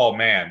yeah, oh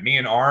man, me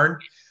and Arn.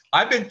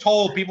 I've been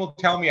told, people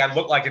tell me I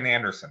look like an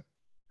Anderson.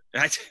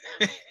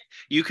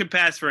 You could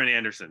pass for an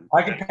Anderson.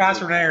 I could pass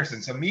for an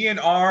Anderson. So me and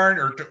Arn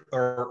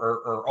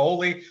or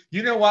Ole,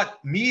 you know what?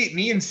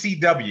 Me and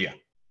CW.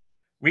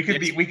 We could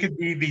be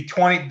the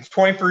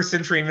 21st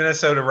century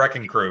Minnesota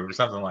Wrecking Crew or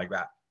something like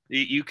that.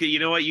 You could,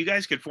 you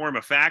guys could form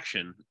a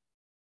faction,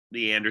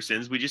 the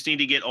Andersons. We just need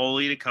to get Ole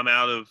to come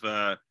out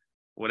of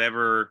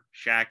whatever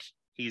shack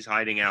he's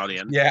hiding out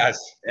in. Yes.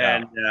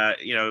 And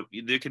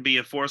there could be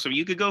a foursome.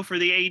 You could go for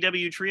the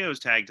AEW trios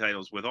tag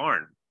titles with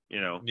Arn,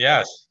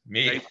 Yes.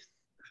 Me,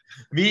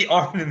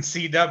 Arn, and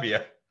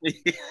CW.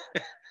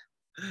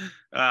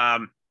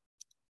 But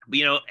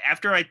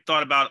after I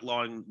thought about it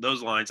along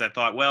those lines, I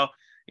thought, well,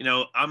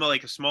 I'm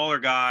a smaller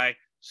guy,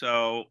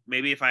 so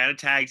maybe if I had a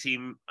tag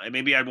team,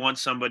 maybe I'd want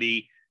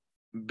somebody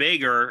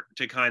bigger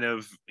to kind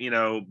of,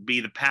 be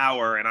the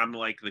power, and I'm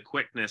like the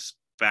quickness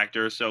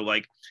factor. So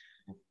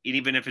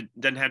even if it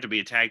doesn't have to be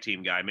a tag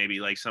team guy, maybe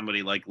like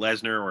somebody like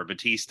Lesnar or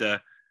Batista.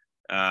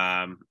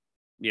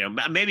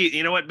 Maybe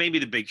you know what? Maybe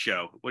the Big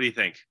Show. What do you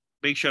think?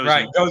 Big Show's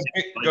Right, goes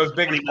big 20 as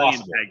million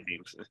possible. tag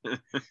teams.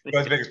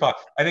 Goes big as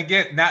possible. And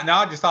again, now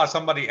I just thought of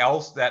somebody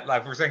else that,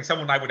 like, we're saying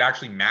someone I would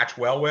actually match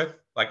well with,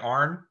 like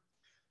Arn,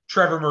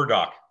 Trevor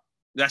Murdoch.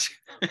 That's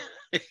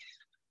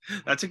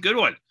that's a good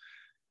one.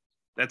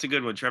 That's a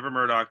good one. Trevor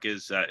Murdoch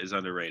is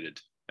underrated.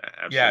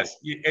 Absolutely. Yes,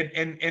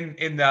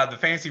 in the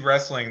fantasy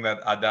wrestling that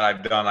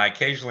I've done,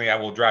 I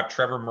will draft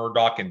Trevor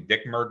Murdoch and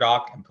Dick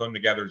Murdoch and put them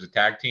together as a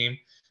tag team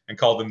and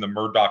call them the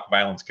Murdoch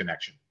Violence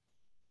Connection.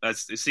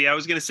 See, I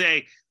was gonna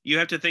say you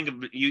have to think of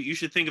you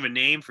should think of a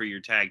name for your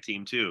tag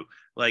team too.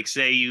 Like,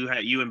 say you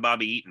and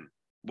Bobby Eaton.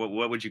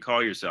 What would you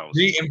call yourselves?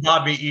 Me and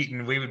Bobby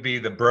Eaton, we would be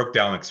the Broke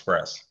Down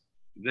Express.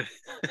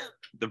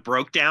 The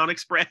Broke Down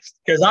Express.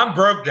 Because I'm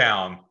broke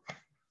down,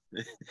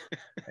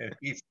 and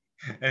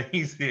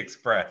he's the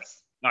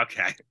Express.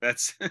 Okay,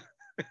 that's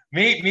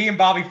me and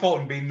Bobby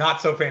Fulton being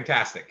not so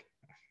fantastic.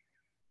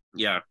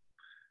 Yeah.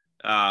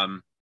 I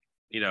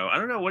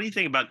don't know. What do you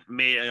think about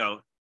me?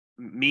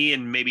 Me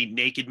and maybe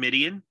Naked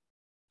Midian.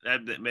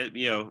 What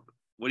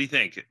do you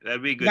think?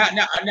 That'd be good.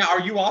 Now,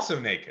 are you also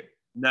naked?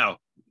 No,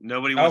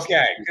 nobody wants.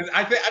 Okay, because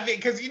I think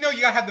because you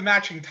gotta have the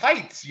matching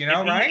tights,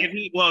 right?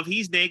 If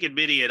he's Naked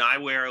Midian, I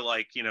wear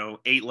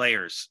 8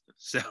 layers.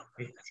 So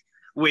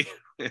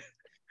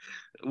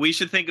we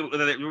should think of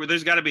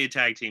there's got to be a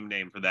tag team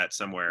name for that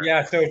somewhere.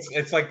 Yeah, so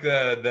it's like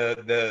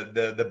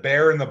the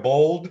bear and the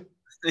bold.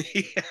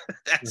 Yeah,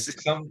 that's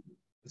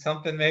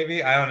something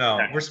maybe. I don't know.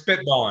 We're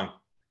spitballing.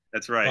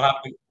 That's right.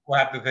 We'll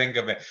have to think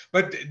of it.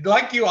 But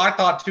like you, I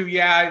thought too,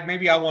 yeah,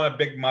 maybe I want a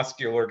big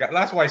muscular guy.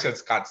 That's why I said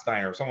Scott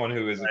Steiner, someone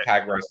who is a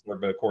tag wrestler,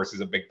 but of course is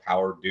a big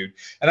power dude.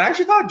 And I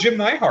actually thought Jim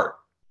Neidhart.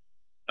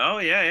 Oh,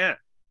 yeah.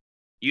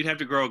 You'd have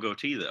to grow a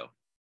goatee, though.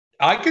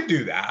 I could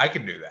do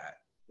that.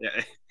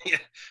 Yeah.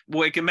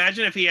 Boy,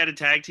 imagine if he had a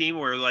tag team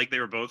where they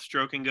were both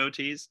stroking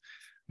goatees.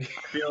 I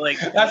feel like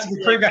that's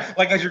the pretty bad.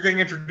 Like, as you're getting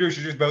introduced,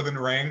 you're just both in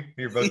the ring.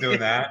 You're both doing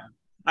that.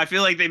 I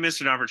feel like they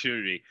missed an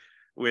opportunity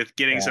with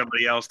getting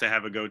somebody else to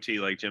have a goatee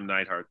like Jim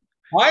Neidhart.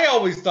 I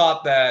always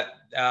thought that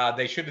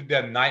they should have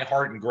done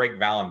Neidhart and Greg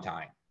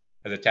Valentine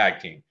as a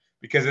tag team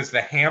because it's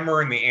the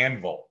hammer and the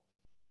anvil.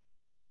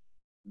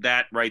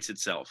 That writes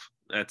itself.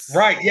 That's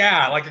right.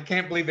 Yeah. Like, I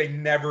can't believe they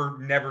never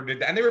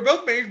did that. And they were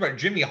both managed by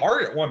Jimmy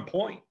Hart at one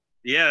point.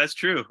 Yeah, that's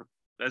true.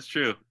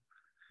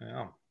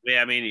 Yeah.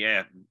 Yeah, I mean,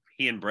 yeah.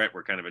 He and Brett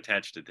were kind of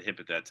attached at the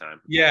hip at that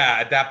time. Yeah,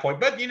 at that point.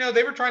 But,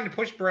 they were trying to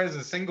push Brett as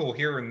a single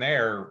here and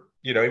there,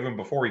 even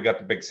before he got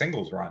the big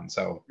singles run.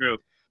 So true.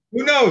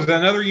 Who knows?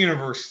 Another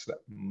universe that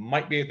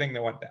might be a thing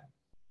that went down.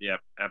 Yeah,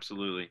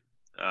 absolutely.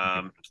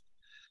 All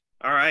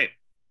right.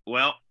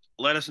 Well,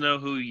 let us know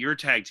who your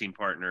tag team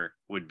partner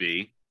would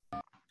be.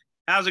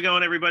 How's it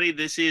going, everybody?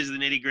 This is the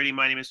Nitty Gritty.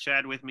 My name is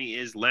Chad. With me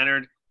is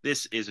Leonard.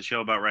 This is a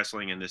show about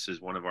wrestling, and this is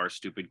one of our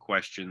stupid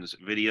questions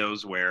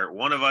videos where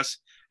one of us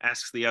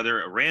asks the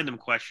other a random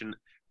question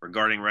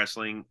regarding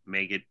wrestling,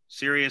 make it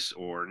serious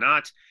or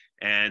not,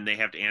 and they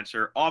have to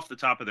answer off the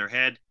top of their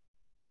head.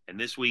 And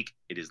this week,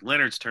 it is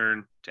Leonard's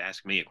turn to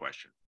ask me a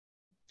question.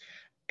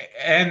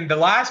 And the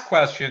last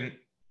question,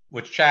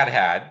 which Chad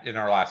had in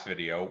our last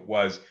video,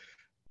 was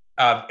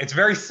it's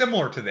very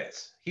similar to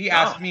this. He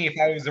asked me if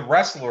I was a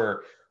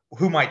wrestler,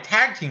 who my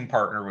tag team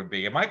partner would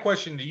be. And my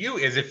question to you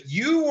is, if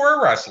you were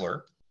a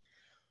wrestler,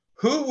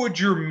 who would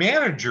your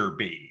manager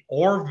be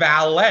or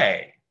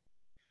valet?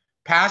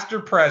 Past or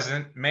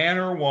present, man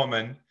or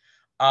woman?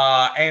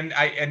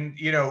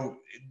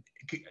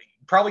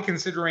 Probably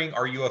considering,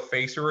 are you a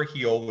face or a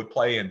heel, would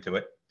play into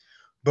it.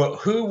 But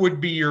who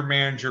would be your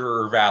manager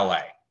or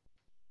valet?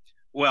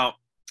 Well,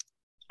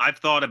 I've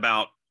thought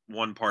about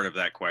one part of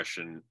that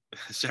question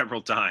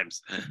several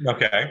times.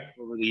 Okay.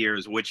 Over the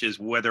years, which is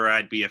whether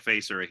I'd be a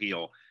face or a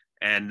heel.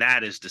 And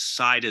that is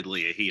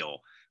decidedly a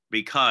heel,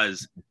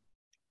 because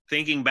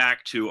thinking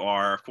back to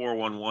our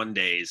 411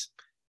 days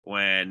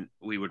when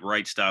we would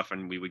write stuff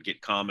and we would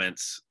get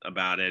comments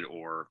about it,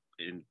 or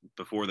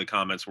before the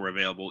comments were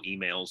available,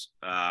 emails.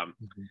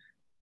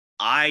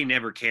 I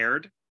never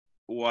cared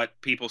what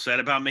people said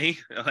about me.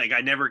 Like,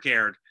 I never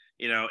cared.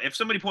 If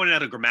somebody pointed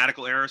out a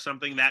grammatical error or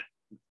something, that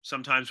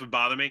sometimes would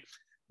bother me.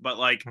 But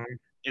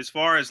as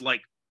far as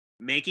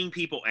making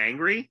people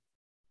angry,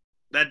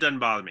 that doesn't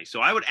bother me.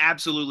 So I would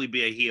absolutely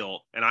be a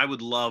heel, and I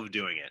would love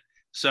doing it.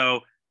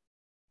 So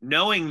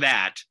knowing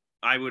that,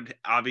 I would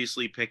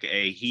obviously pick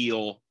a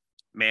heel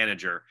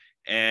manager.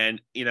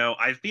 And,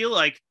 I feel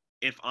like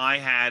if I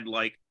had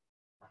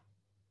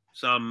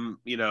some,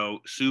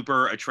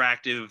 super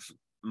attractive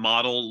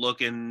model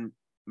looking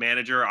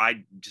manager,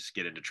 I'd just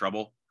get into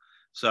trouble.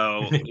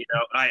 So,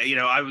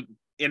 I would,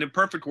 in a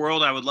perfect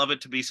world, I would love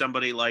it to be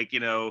somebody like,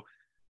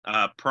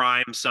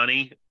 Prime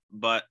Sunny,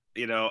 but,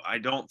 I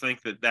don't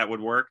think that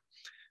would work.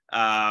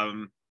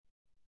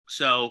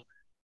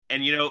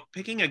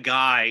 Picking a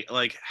guy,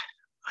 I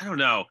don't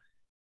know,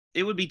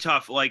 it would be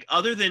tough.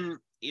 Other than,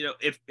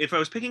 if I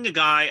was picking a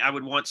guy, I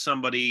would want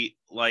somebody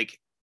like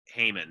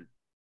Heyman.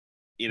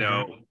 you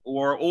know,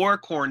 or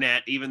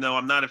Cornette, even though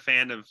I'm not a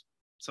fan of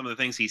some of the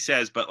things he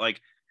says, but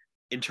like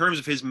in terms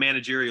of his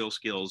managerial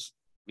skills,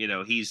 you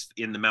know, he's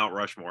in the Mount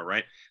Rushmore,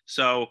 right?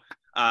 So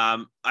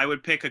I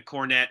would pick a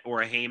Cornette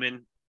or a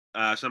Heyman,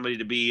 somebody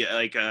to be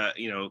like a,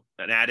 you know,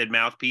 an added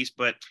mouthpiece,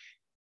 but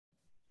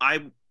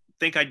I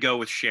think I'd go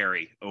with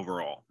Sherry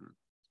overall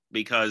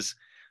because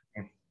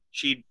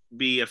she'd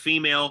be a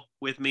female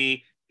with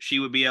me. She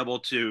would be able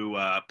to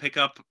pick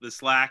up the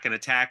slack and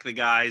attack the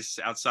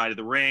guys outside of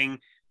the ring.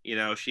 You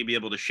know, she'd be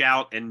able to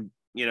shout, and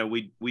you know,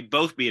 we'd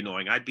both be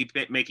annoying. I'd be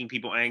making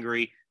people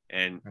angry,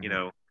 and you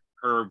know,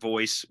 her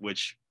voice,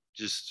 which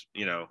just,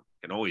 you know,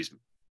 can always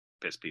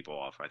piss people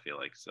off, I feel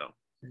like. So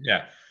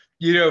yeah.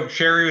 You know,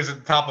 Sherry was at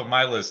the top of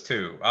my list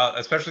too,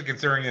 especially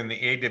considering in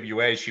the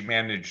AWA she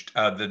managed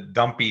the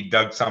dumpy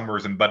Doug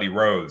Summers and Buddy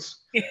Rose,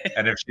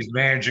 and if she's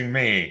managing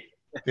me,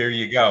 there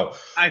you go.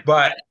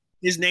 But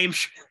his name,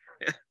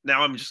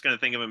 now I'm just gonna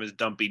think of him as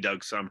Dumpy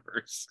Doug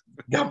Summers.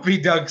 Dumpy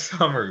Doug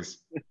Summers.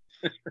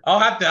 I'll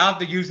have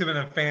to use him in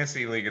a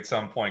fantasy league at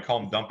some point.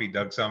 Call him Dumpy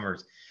Doug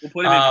Summers. We'll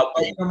put him in.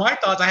 But for my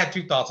thoughts, I had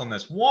two thoughts on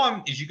this.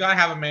 One is you got to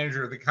have a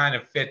manager that kind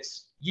of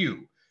fits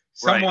you.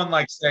 Someone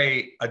like,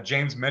 say, a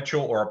James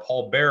Mitchell or a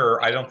Paul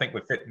Bearer, I don't think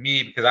would fit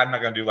me because I'm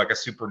not going to do like a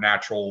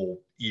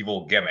supernatural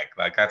evil gimmick.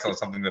 Like that's not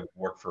something that would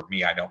work for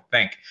me, I don't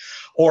think.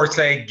 Or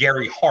say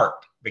Gary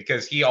Hart,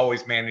 because he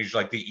always managed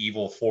like the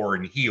evil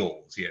foreign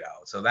heels, you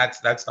know. So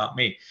that's not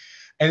me.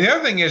 And the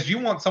other thing is you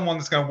want someone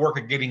that's going to work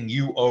at getting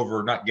you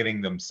over, not getting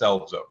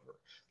themselves over.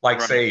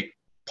 Like say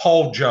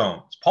Paul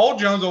Jones. Paul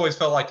Jones always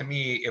felt like to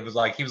me, it was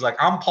like he was like,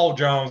 I'm Paul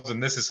Jones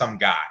and this is some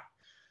guy.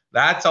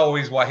 That's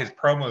always what his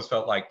promos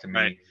felt like to me.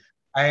 Right.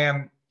 I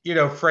am, you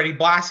know, Freddie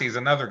Blassie is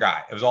another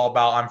guy. It was all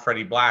about I'm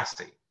Freddie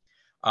Blassie.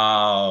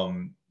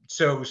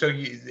 So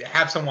you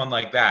have someone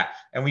like that.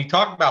 And we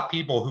talk about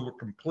people who were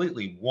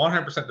completely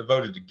 100%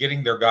 devoted to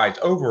getting their guys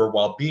over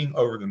while being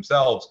over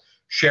themselves.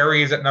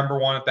 Sherry is at number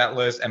one at that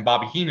list, and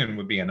Bobby Heenan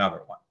would be another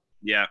one.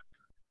 Yeah.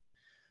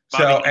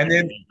 So, and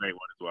then, a great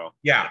one as well.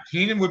 Yeah,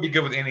 Heenan would be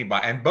good with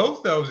anybody. And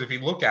both those, if you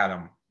look at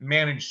them,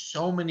 managed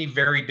so many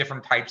very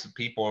different types of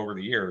people over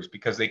the years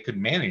because they could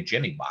manage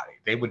anybody.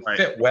 They would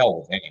fit well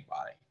with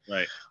anybody.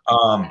 Right.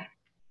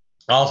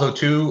 Also,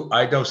 too,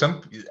 I know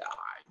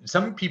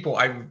some people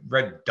I've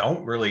read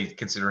don't really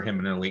consider him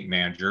an elite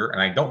manager,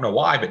 and I don't know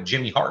why, but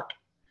Jimmy Hart.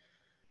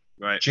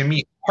 Right.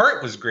 Jimmy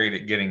Hart was great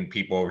at getting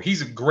people over.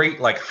 He's a great,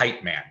 like,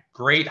 hype man.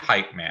 Great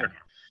hype man.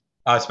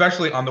 Sure.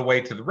 Especially on the way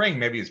to the ring.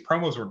 Maybe his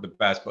promos were the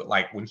best, but,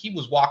 like, when he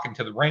was walking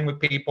to the ring with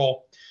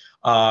people,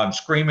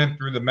 screaming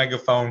through the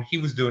megaphone, he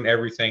was doing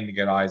everything to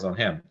get eyes on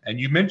him. And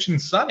you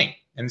mentioned Sunny.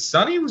 And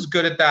Sunny was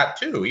good at that,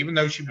 too, even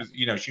though she was,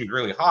 you know, she was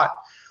really hot.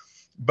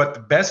 But the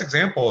best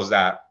example is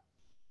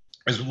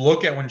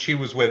look at when she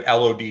was with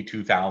LOD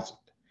 2000.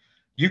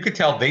 You could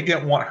tell they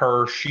didn't want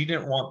her. She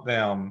didn't want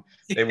them.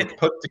 They were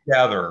put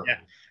together.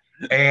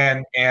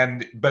 Yeah.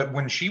 But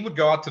when she would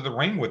go out to the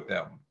ring with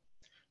them,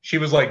 she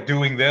was like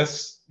doing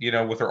this, you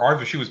know, with her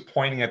arms. She was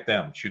pointing at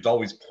them. She was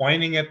always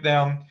pointing at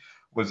them,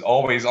 was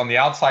always on the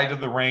outside of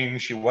the ring.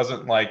 She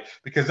wasn't like,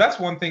 because that's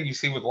one thing you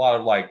see with a lot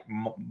of like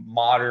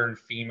modern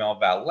female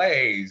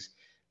valets.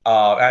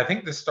 And I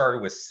think this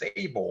started with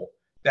Sable.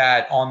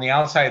 That on the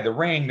outside of the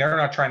ring, they're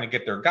not trying to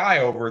get their guy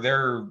over.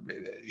 They're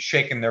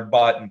shaking their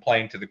butt and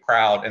playing to the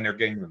crowd, and they're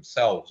getting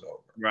themselves over.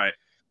 Right.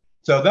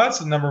 So that's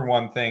the number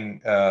one thing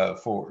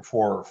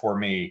for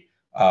me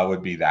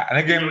would be that. And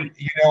again,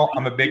 you know,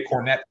 I'm a big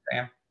Cornette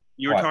fan.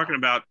 You were talking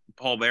about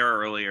Paul Bearer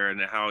earlier and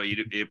how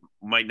it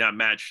might not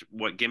match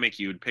what gimmick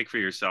you would pick for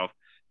yourself.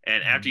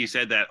 And after you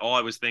said that, all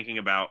I was thinking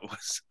about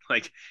was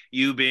like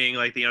you being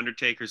like the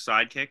Undertaker's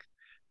sidekick.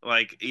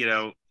 Like, you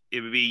know,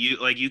 it would be you,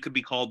 like you could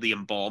be called the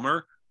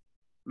embalmer,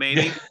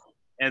 maybe,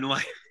 and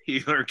like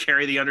you or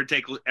carry the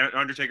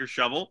Undertaker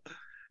shovel,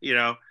 you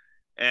know,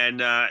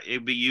 and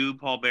it'd be you,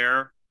 Paul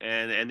Bearer,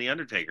 and the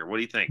Undertaker. What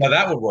do you think? Now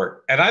that would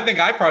work, and I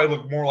think I probably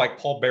look more like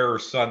Paul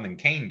Bearer's son than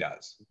Kane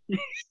does.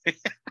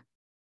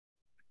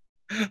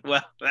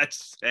 Well,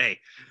 that's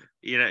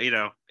you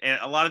know, and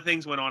a lot of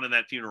things went on in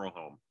that funeral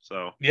home.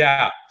 So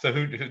yeah, so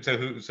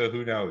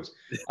who knows?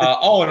 And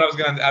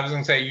I was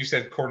gonna say you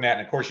said Cornette,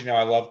 and of course you know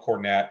I love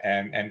Cornette,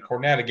 and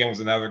Cornette again was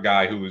another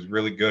guy who was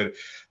really good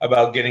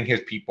about getting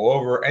his people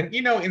over, and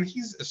you know, and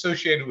he's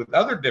associated with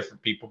other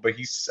different people, but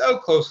he's so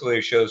closely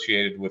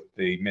associated with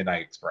the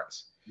Midnight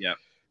Express. Yeah.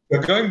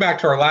 But going back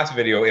to our last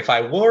video, if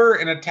I were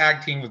in a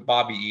tag team with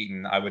Bobby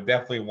Eaton, I would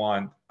definitely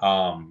want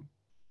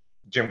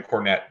Jim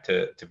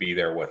Cornette to be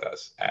there with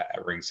us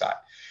at ringside.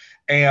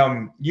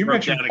 And you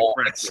mentioned Paul.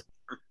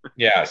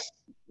 Yes.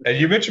 And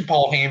you mentioned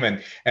Paul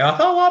Heyman. And I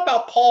thought a lot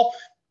about Paul,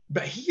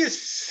 but he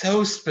is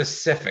so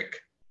specific.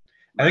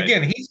 And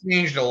again, he's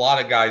changed a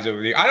lot of guys over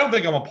the years. I don't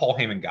think I'm a Paul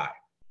Heyman guy.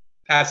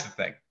 That's the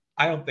thing.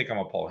 I don't think I'm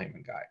a Paul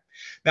Heyman guy.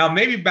 Now,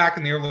 maybe back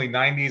in the early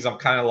 90s, I'm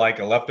kind of like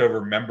a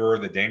leftover member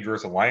of the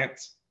Dangerous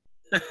Alliance.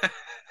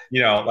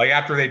 You know, like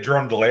after they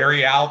droned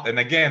Larry out. And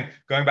again,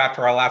 going back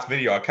to our last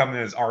video, I come in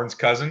as Arn's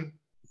cousin.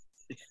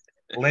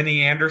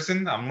 Lenny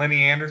Anderson. I'm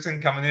Lenny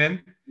Anderson coming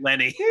in.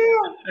 Lenny.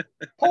 Yeah.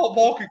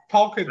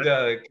 Paul could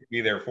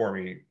be there for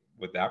me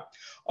with that.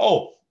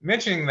 Oh,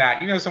 mentioning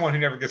that, someone who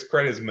never gets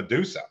credit is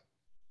Medusa.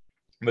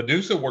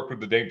 Medusa worked with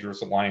the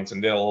Dangerous Alliance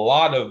and did a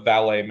lot of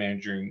valet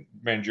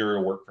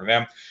managerial work for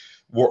them.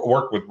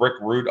 Worked with Rick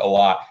Rude a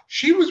lot.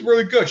 She was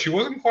really good. She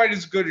wasn't quite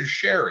as good as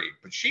Sherry,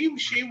 but she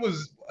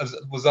was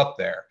up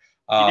there.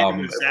 She did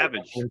with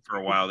Savage for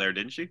a while there,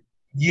 didn't she?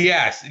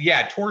 Yes,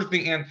 yeah. Towards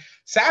the end,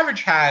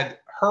 Savage had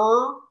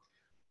her,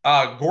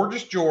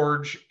 Gorgeous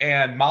George,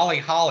 and Molly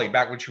Holly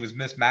back when she was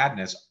Miss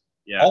Madness.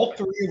 Yeah. All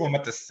three of them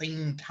at the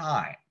same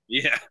time.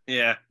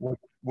 Yeah.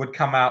 Would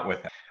come out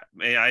with it.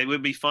 It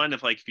would be fun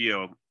if, like,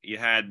 you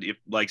had, if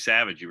like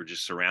Savage, you were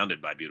just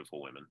surrounded by beautiful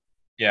women.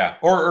 Yeah,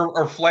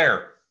 or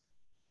Flair.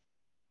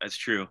 That's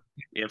true.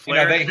 Yeah,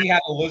 Flair. He had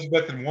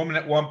Elizabeth and Woman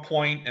at one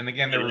point, and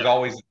again, there was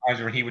always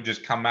times when he would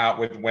just come out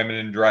with women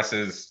in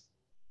dresses.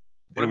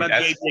 What about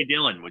J.J.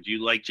 Dillon? Would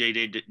you like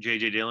J.J.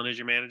 Dillon as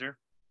your manager?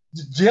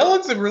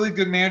 Dillon's a really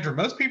good manager.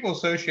 Most people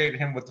associate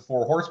him with the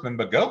Four Horsemen,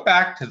 but go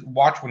back to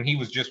watch when he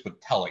was just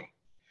with Tully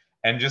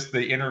and just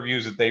the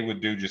interviews that they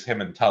would do, just him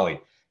and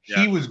Tully.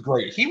 Yeah. He was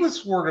great. He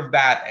was sort of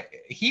that.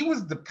 He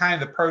was the kind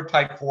of the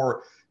prototype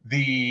for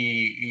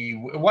the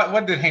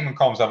what did Heyman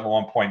call himself at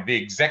one point? The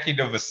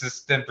executive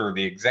assistant or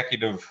the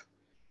executive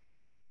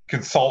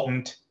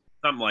consultant,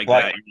 something like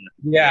that.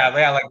 Yeah.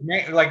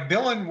 Like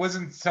Dillon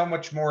wasn't so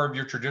much more of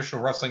your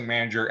traditional wrestling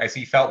manager as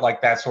he felt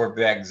like that sort of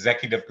the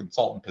executive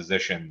consultant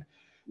position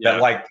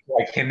that like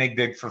Hennig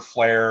did for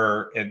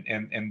Flair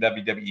and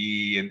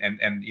WWE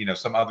and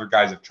some other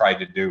guys have tried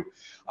to do.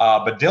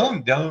 But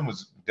Dillon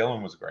was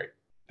great.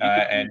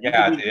 You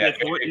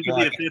could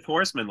be the fifth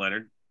horseman,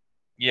 Leonard.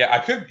 Yeah, I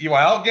could.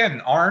 Well,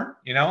 again, Arn.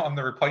 I'm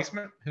the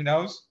replacement. Who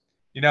knows?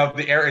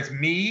 The era. It's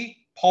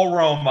me, Paul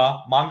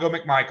Roma, Mongo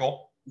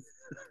McMichael.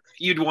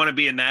 You'd want to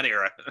be in that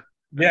era.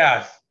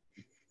 Yeah.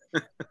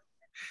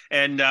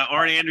 And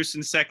Arn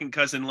Anderson's second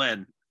cousin,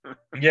 Len.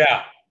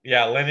 Yeah.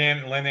 Lynn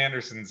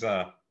Anderson's.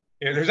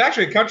 There's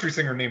actually a country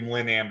singer named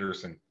Lynn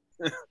Anderson.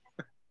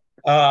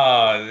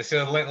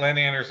 So Lynn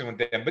Anderson with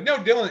them, but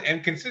no, Dillon.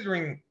 And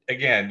considering,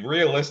 again,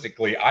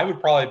 realistically, I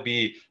would probably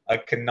be a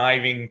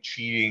conniving,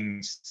 cheating,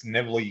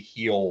 snivelly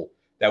heel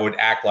that would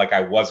act like I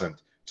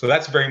wasn't. So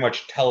that's very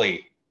much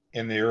Tully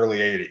in the early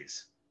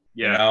 '80s.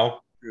 Yeah.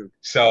 True.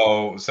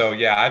 So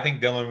yeah, I think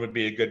Dillon would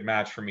be a good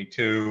match for me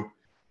too.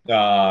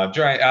 I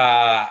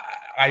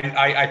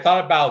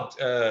thought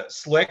about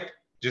Slick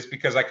just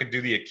because I could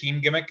do the Akeem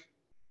gimmick.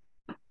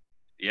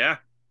 Yeah.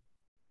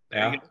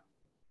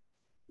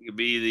 You could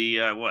be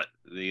the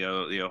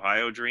the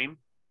Ohio Dream.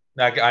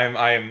 Like I'm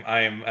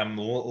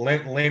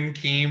Lynn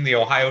Keem, the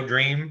Ohio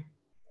Dream.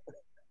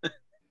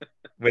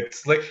 With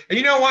Slick, and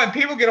you know what?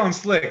 People get on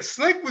Slick.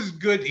 Slick was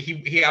good.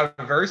 He had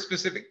a very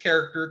specific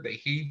character that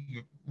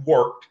he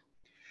worked,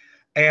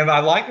 and I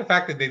like the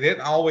fact that they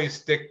didn't always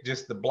stick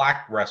just the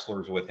black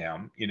wrestlers with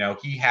him.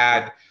 He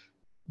had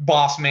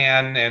Boss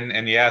Man,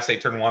 and yes, they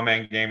turned One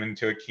Man Game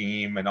into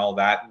Akeem and all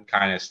that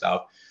kind of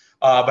stuff.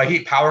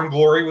 But Power and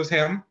Glory was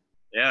him.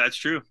 Yeah, that's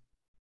true.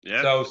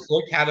 Yeah. So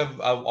Slick had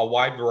a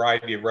wide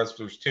variety of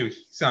wrestlers too.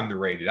 He's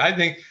underrated. I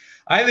think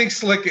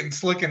Slick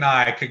and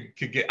I could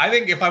get. I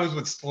think if I was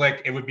with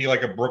Slick, it would be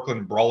like a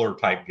Brooklyn Brawler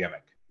type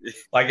gimmick.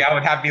 Like I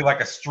would have to be like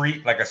a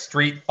street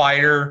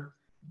fighter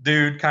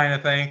dude kind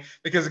of thing.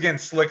 Because again,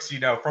 Slick's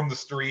from the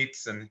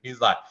streets, and he's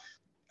like,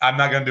 I'm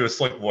not gonna do a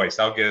Slick voice.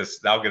 I'll get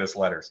us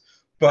letters.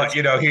 But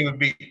he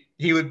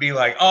would be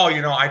like, oh,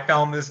 I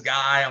found this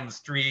guy on the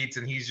streets,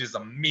 and he's just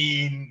a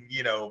mean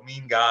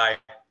guy.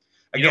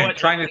 Again,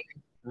 trying to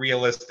think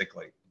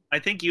realistically. I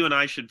think you and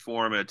I should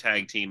form a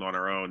tag team on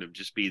our own and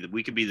just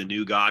we could be the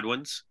new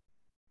Godwins.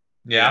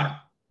 Yeah.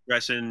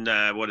 Dressing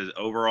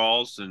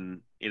overalls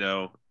and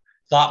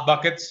slop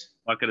buckets.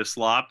 Bucket of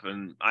slop.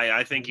 And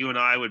I think you and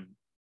I would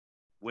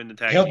win the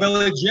tag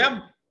Hillbilly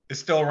Jim is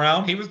still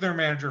around. He was their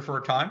manager for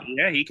a time.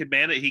 Yeah, he could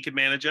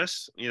manage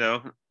us,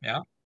 Yeah.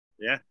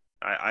 Yeah.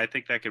 I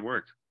think that could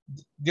work.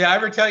 Did I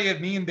ever tell you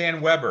me and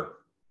Dan Weber?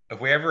 If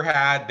we ever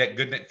had that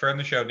good friend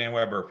of the show, Dan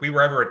Weber, if we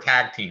were ever a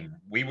tag team,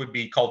 we would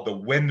be called the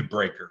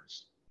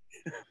Windbreakers.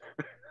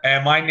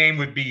 And my name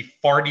would be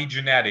Farty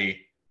Janetti,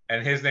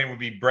 and his name would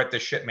be Brett the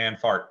Shitman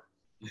Fart.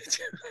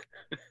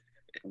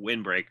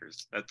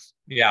 Windbreakers.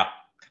 Yeah.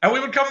 And we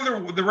would come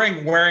to the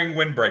ring wearing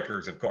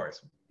windbreakers, of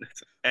course.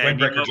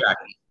 Windbreaker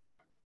jacket.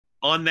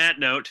 On that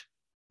note,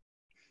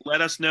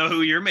 let us know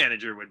who your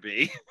manager would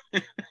be.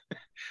 The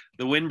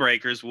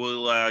Windbreakers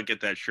will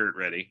get that shirt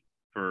ready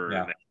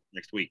for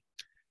next week.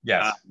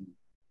 Yes.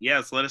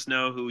 Yes, let us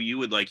know who you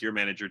would like your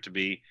manager to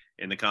be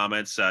in the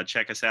comments.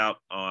 Check us out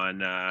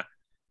on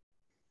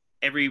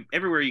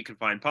everywhere you can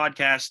find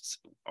podcasts,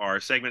 our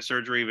segment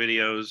surgery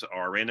videos,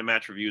 our random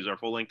match reviews, our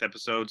full-length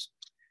episodes.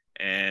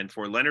 And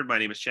for Leonard, my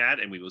name is Chad,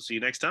 and we will see you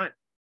next time.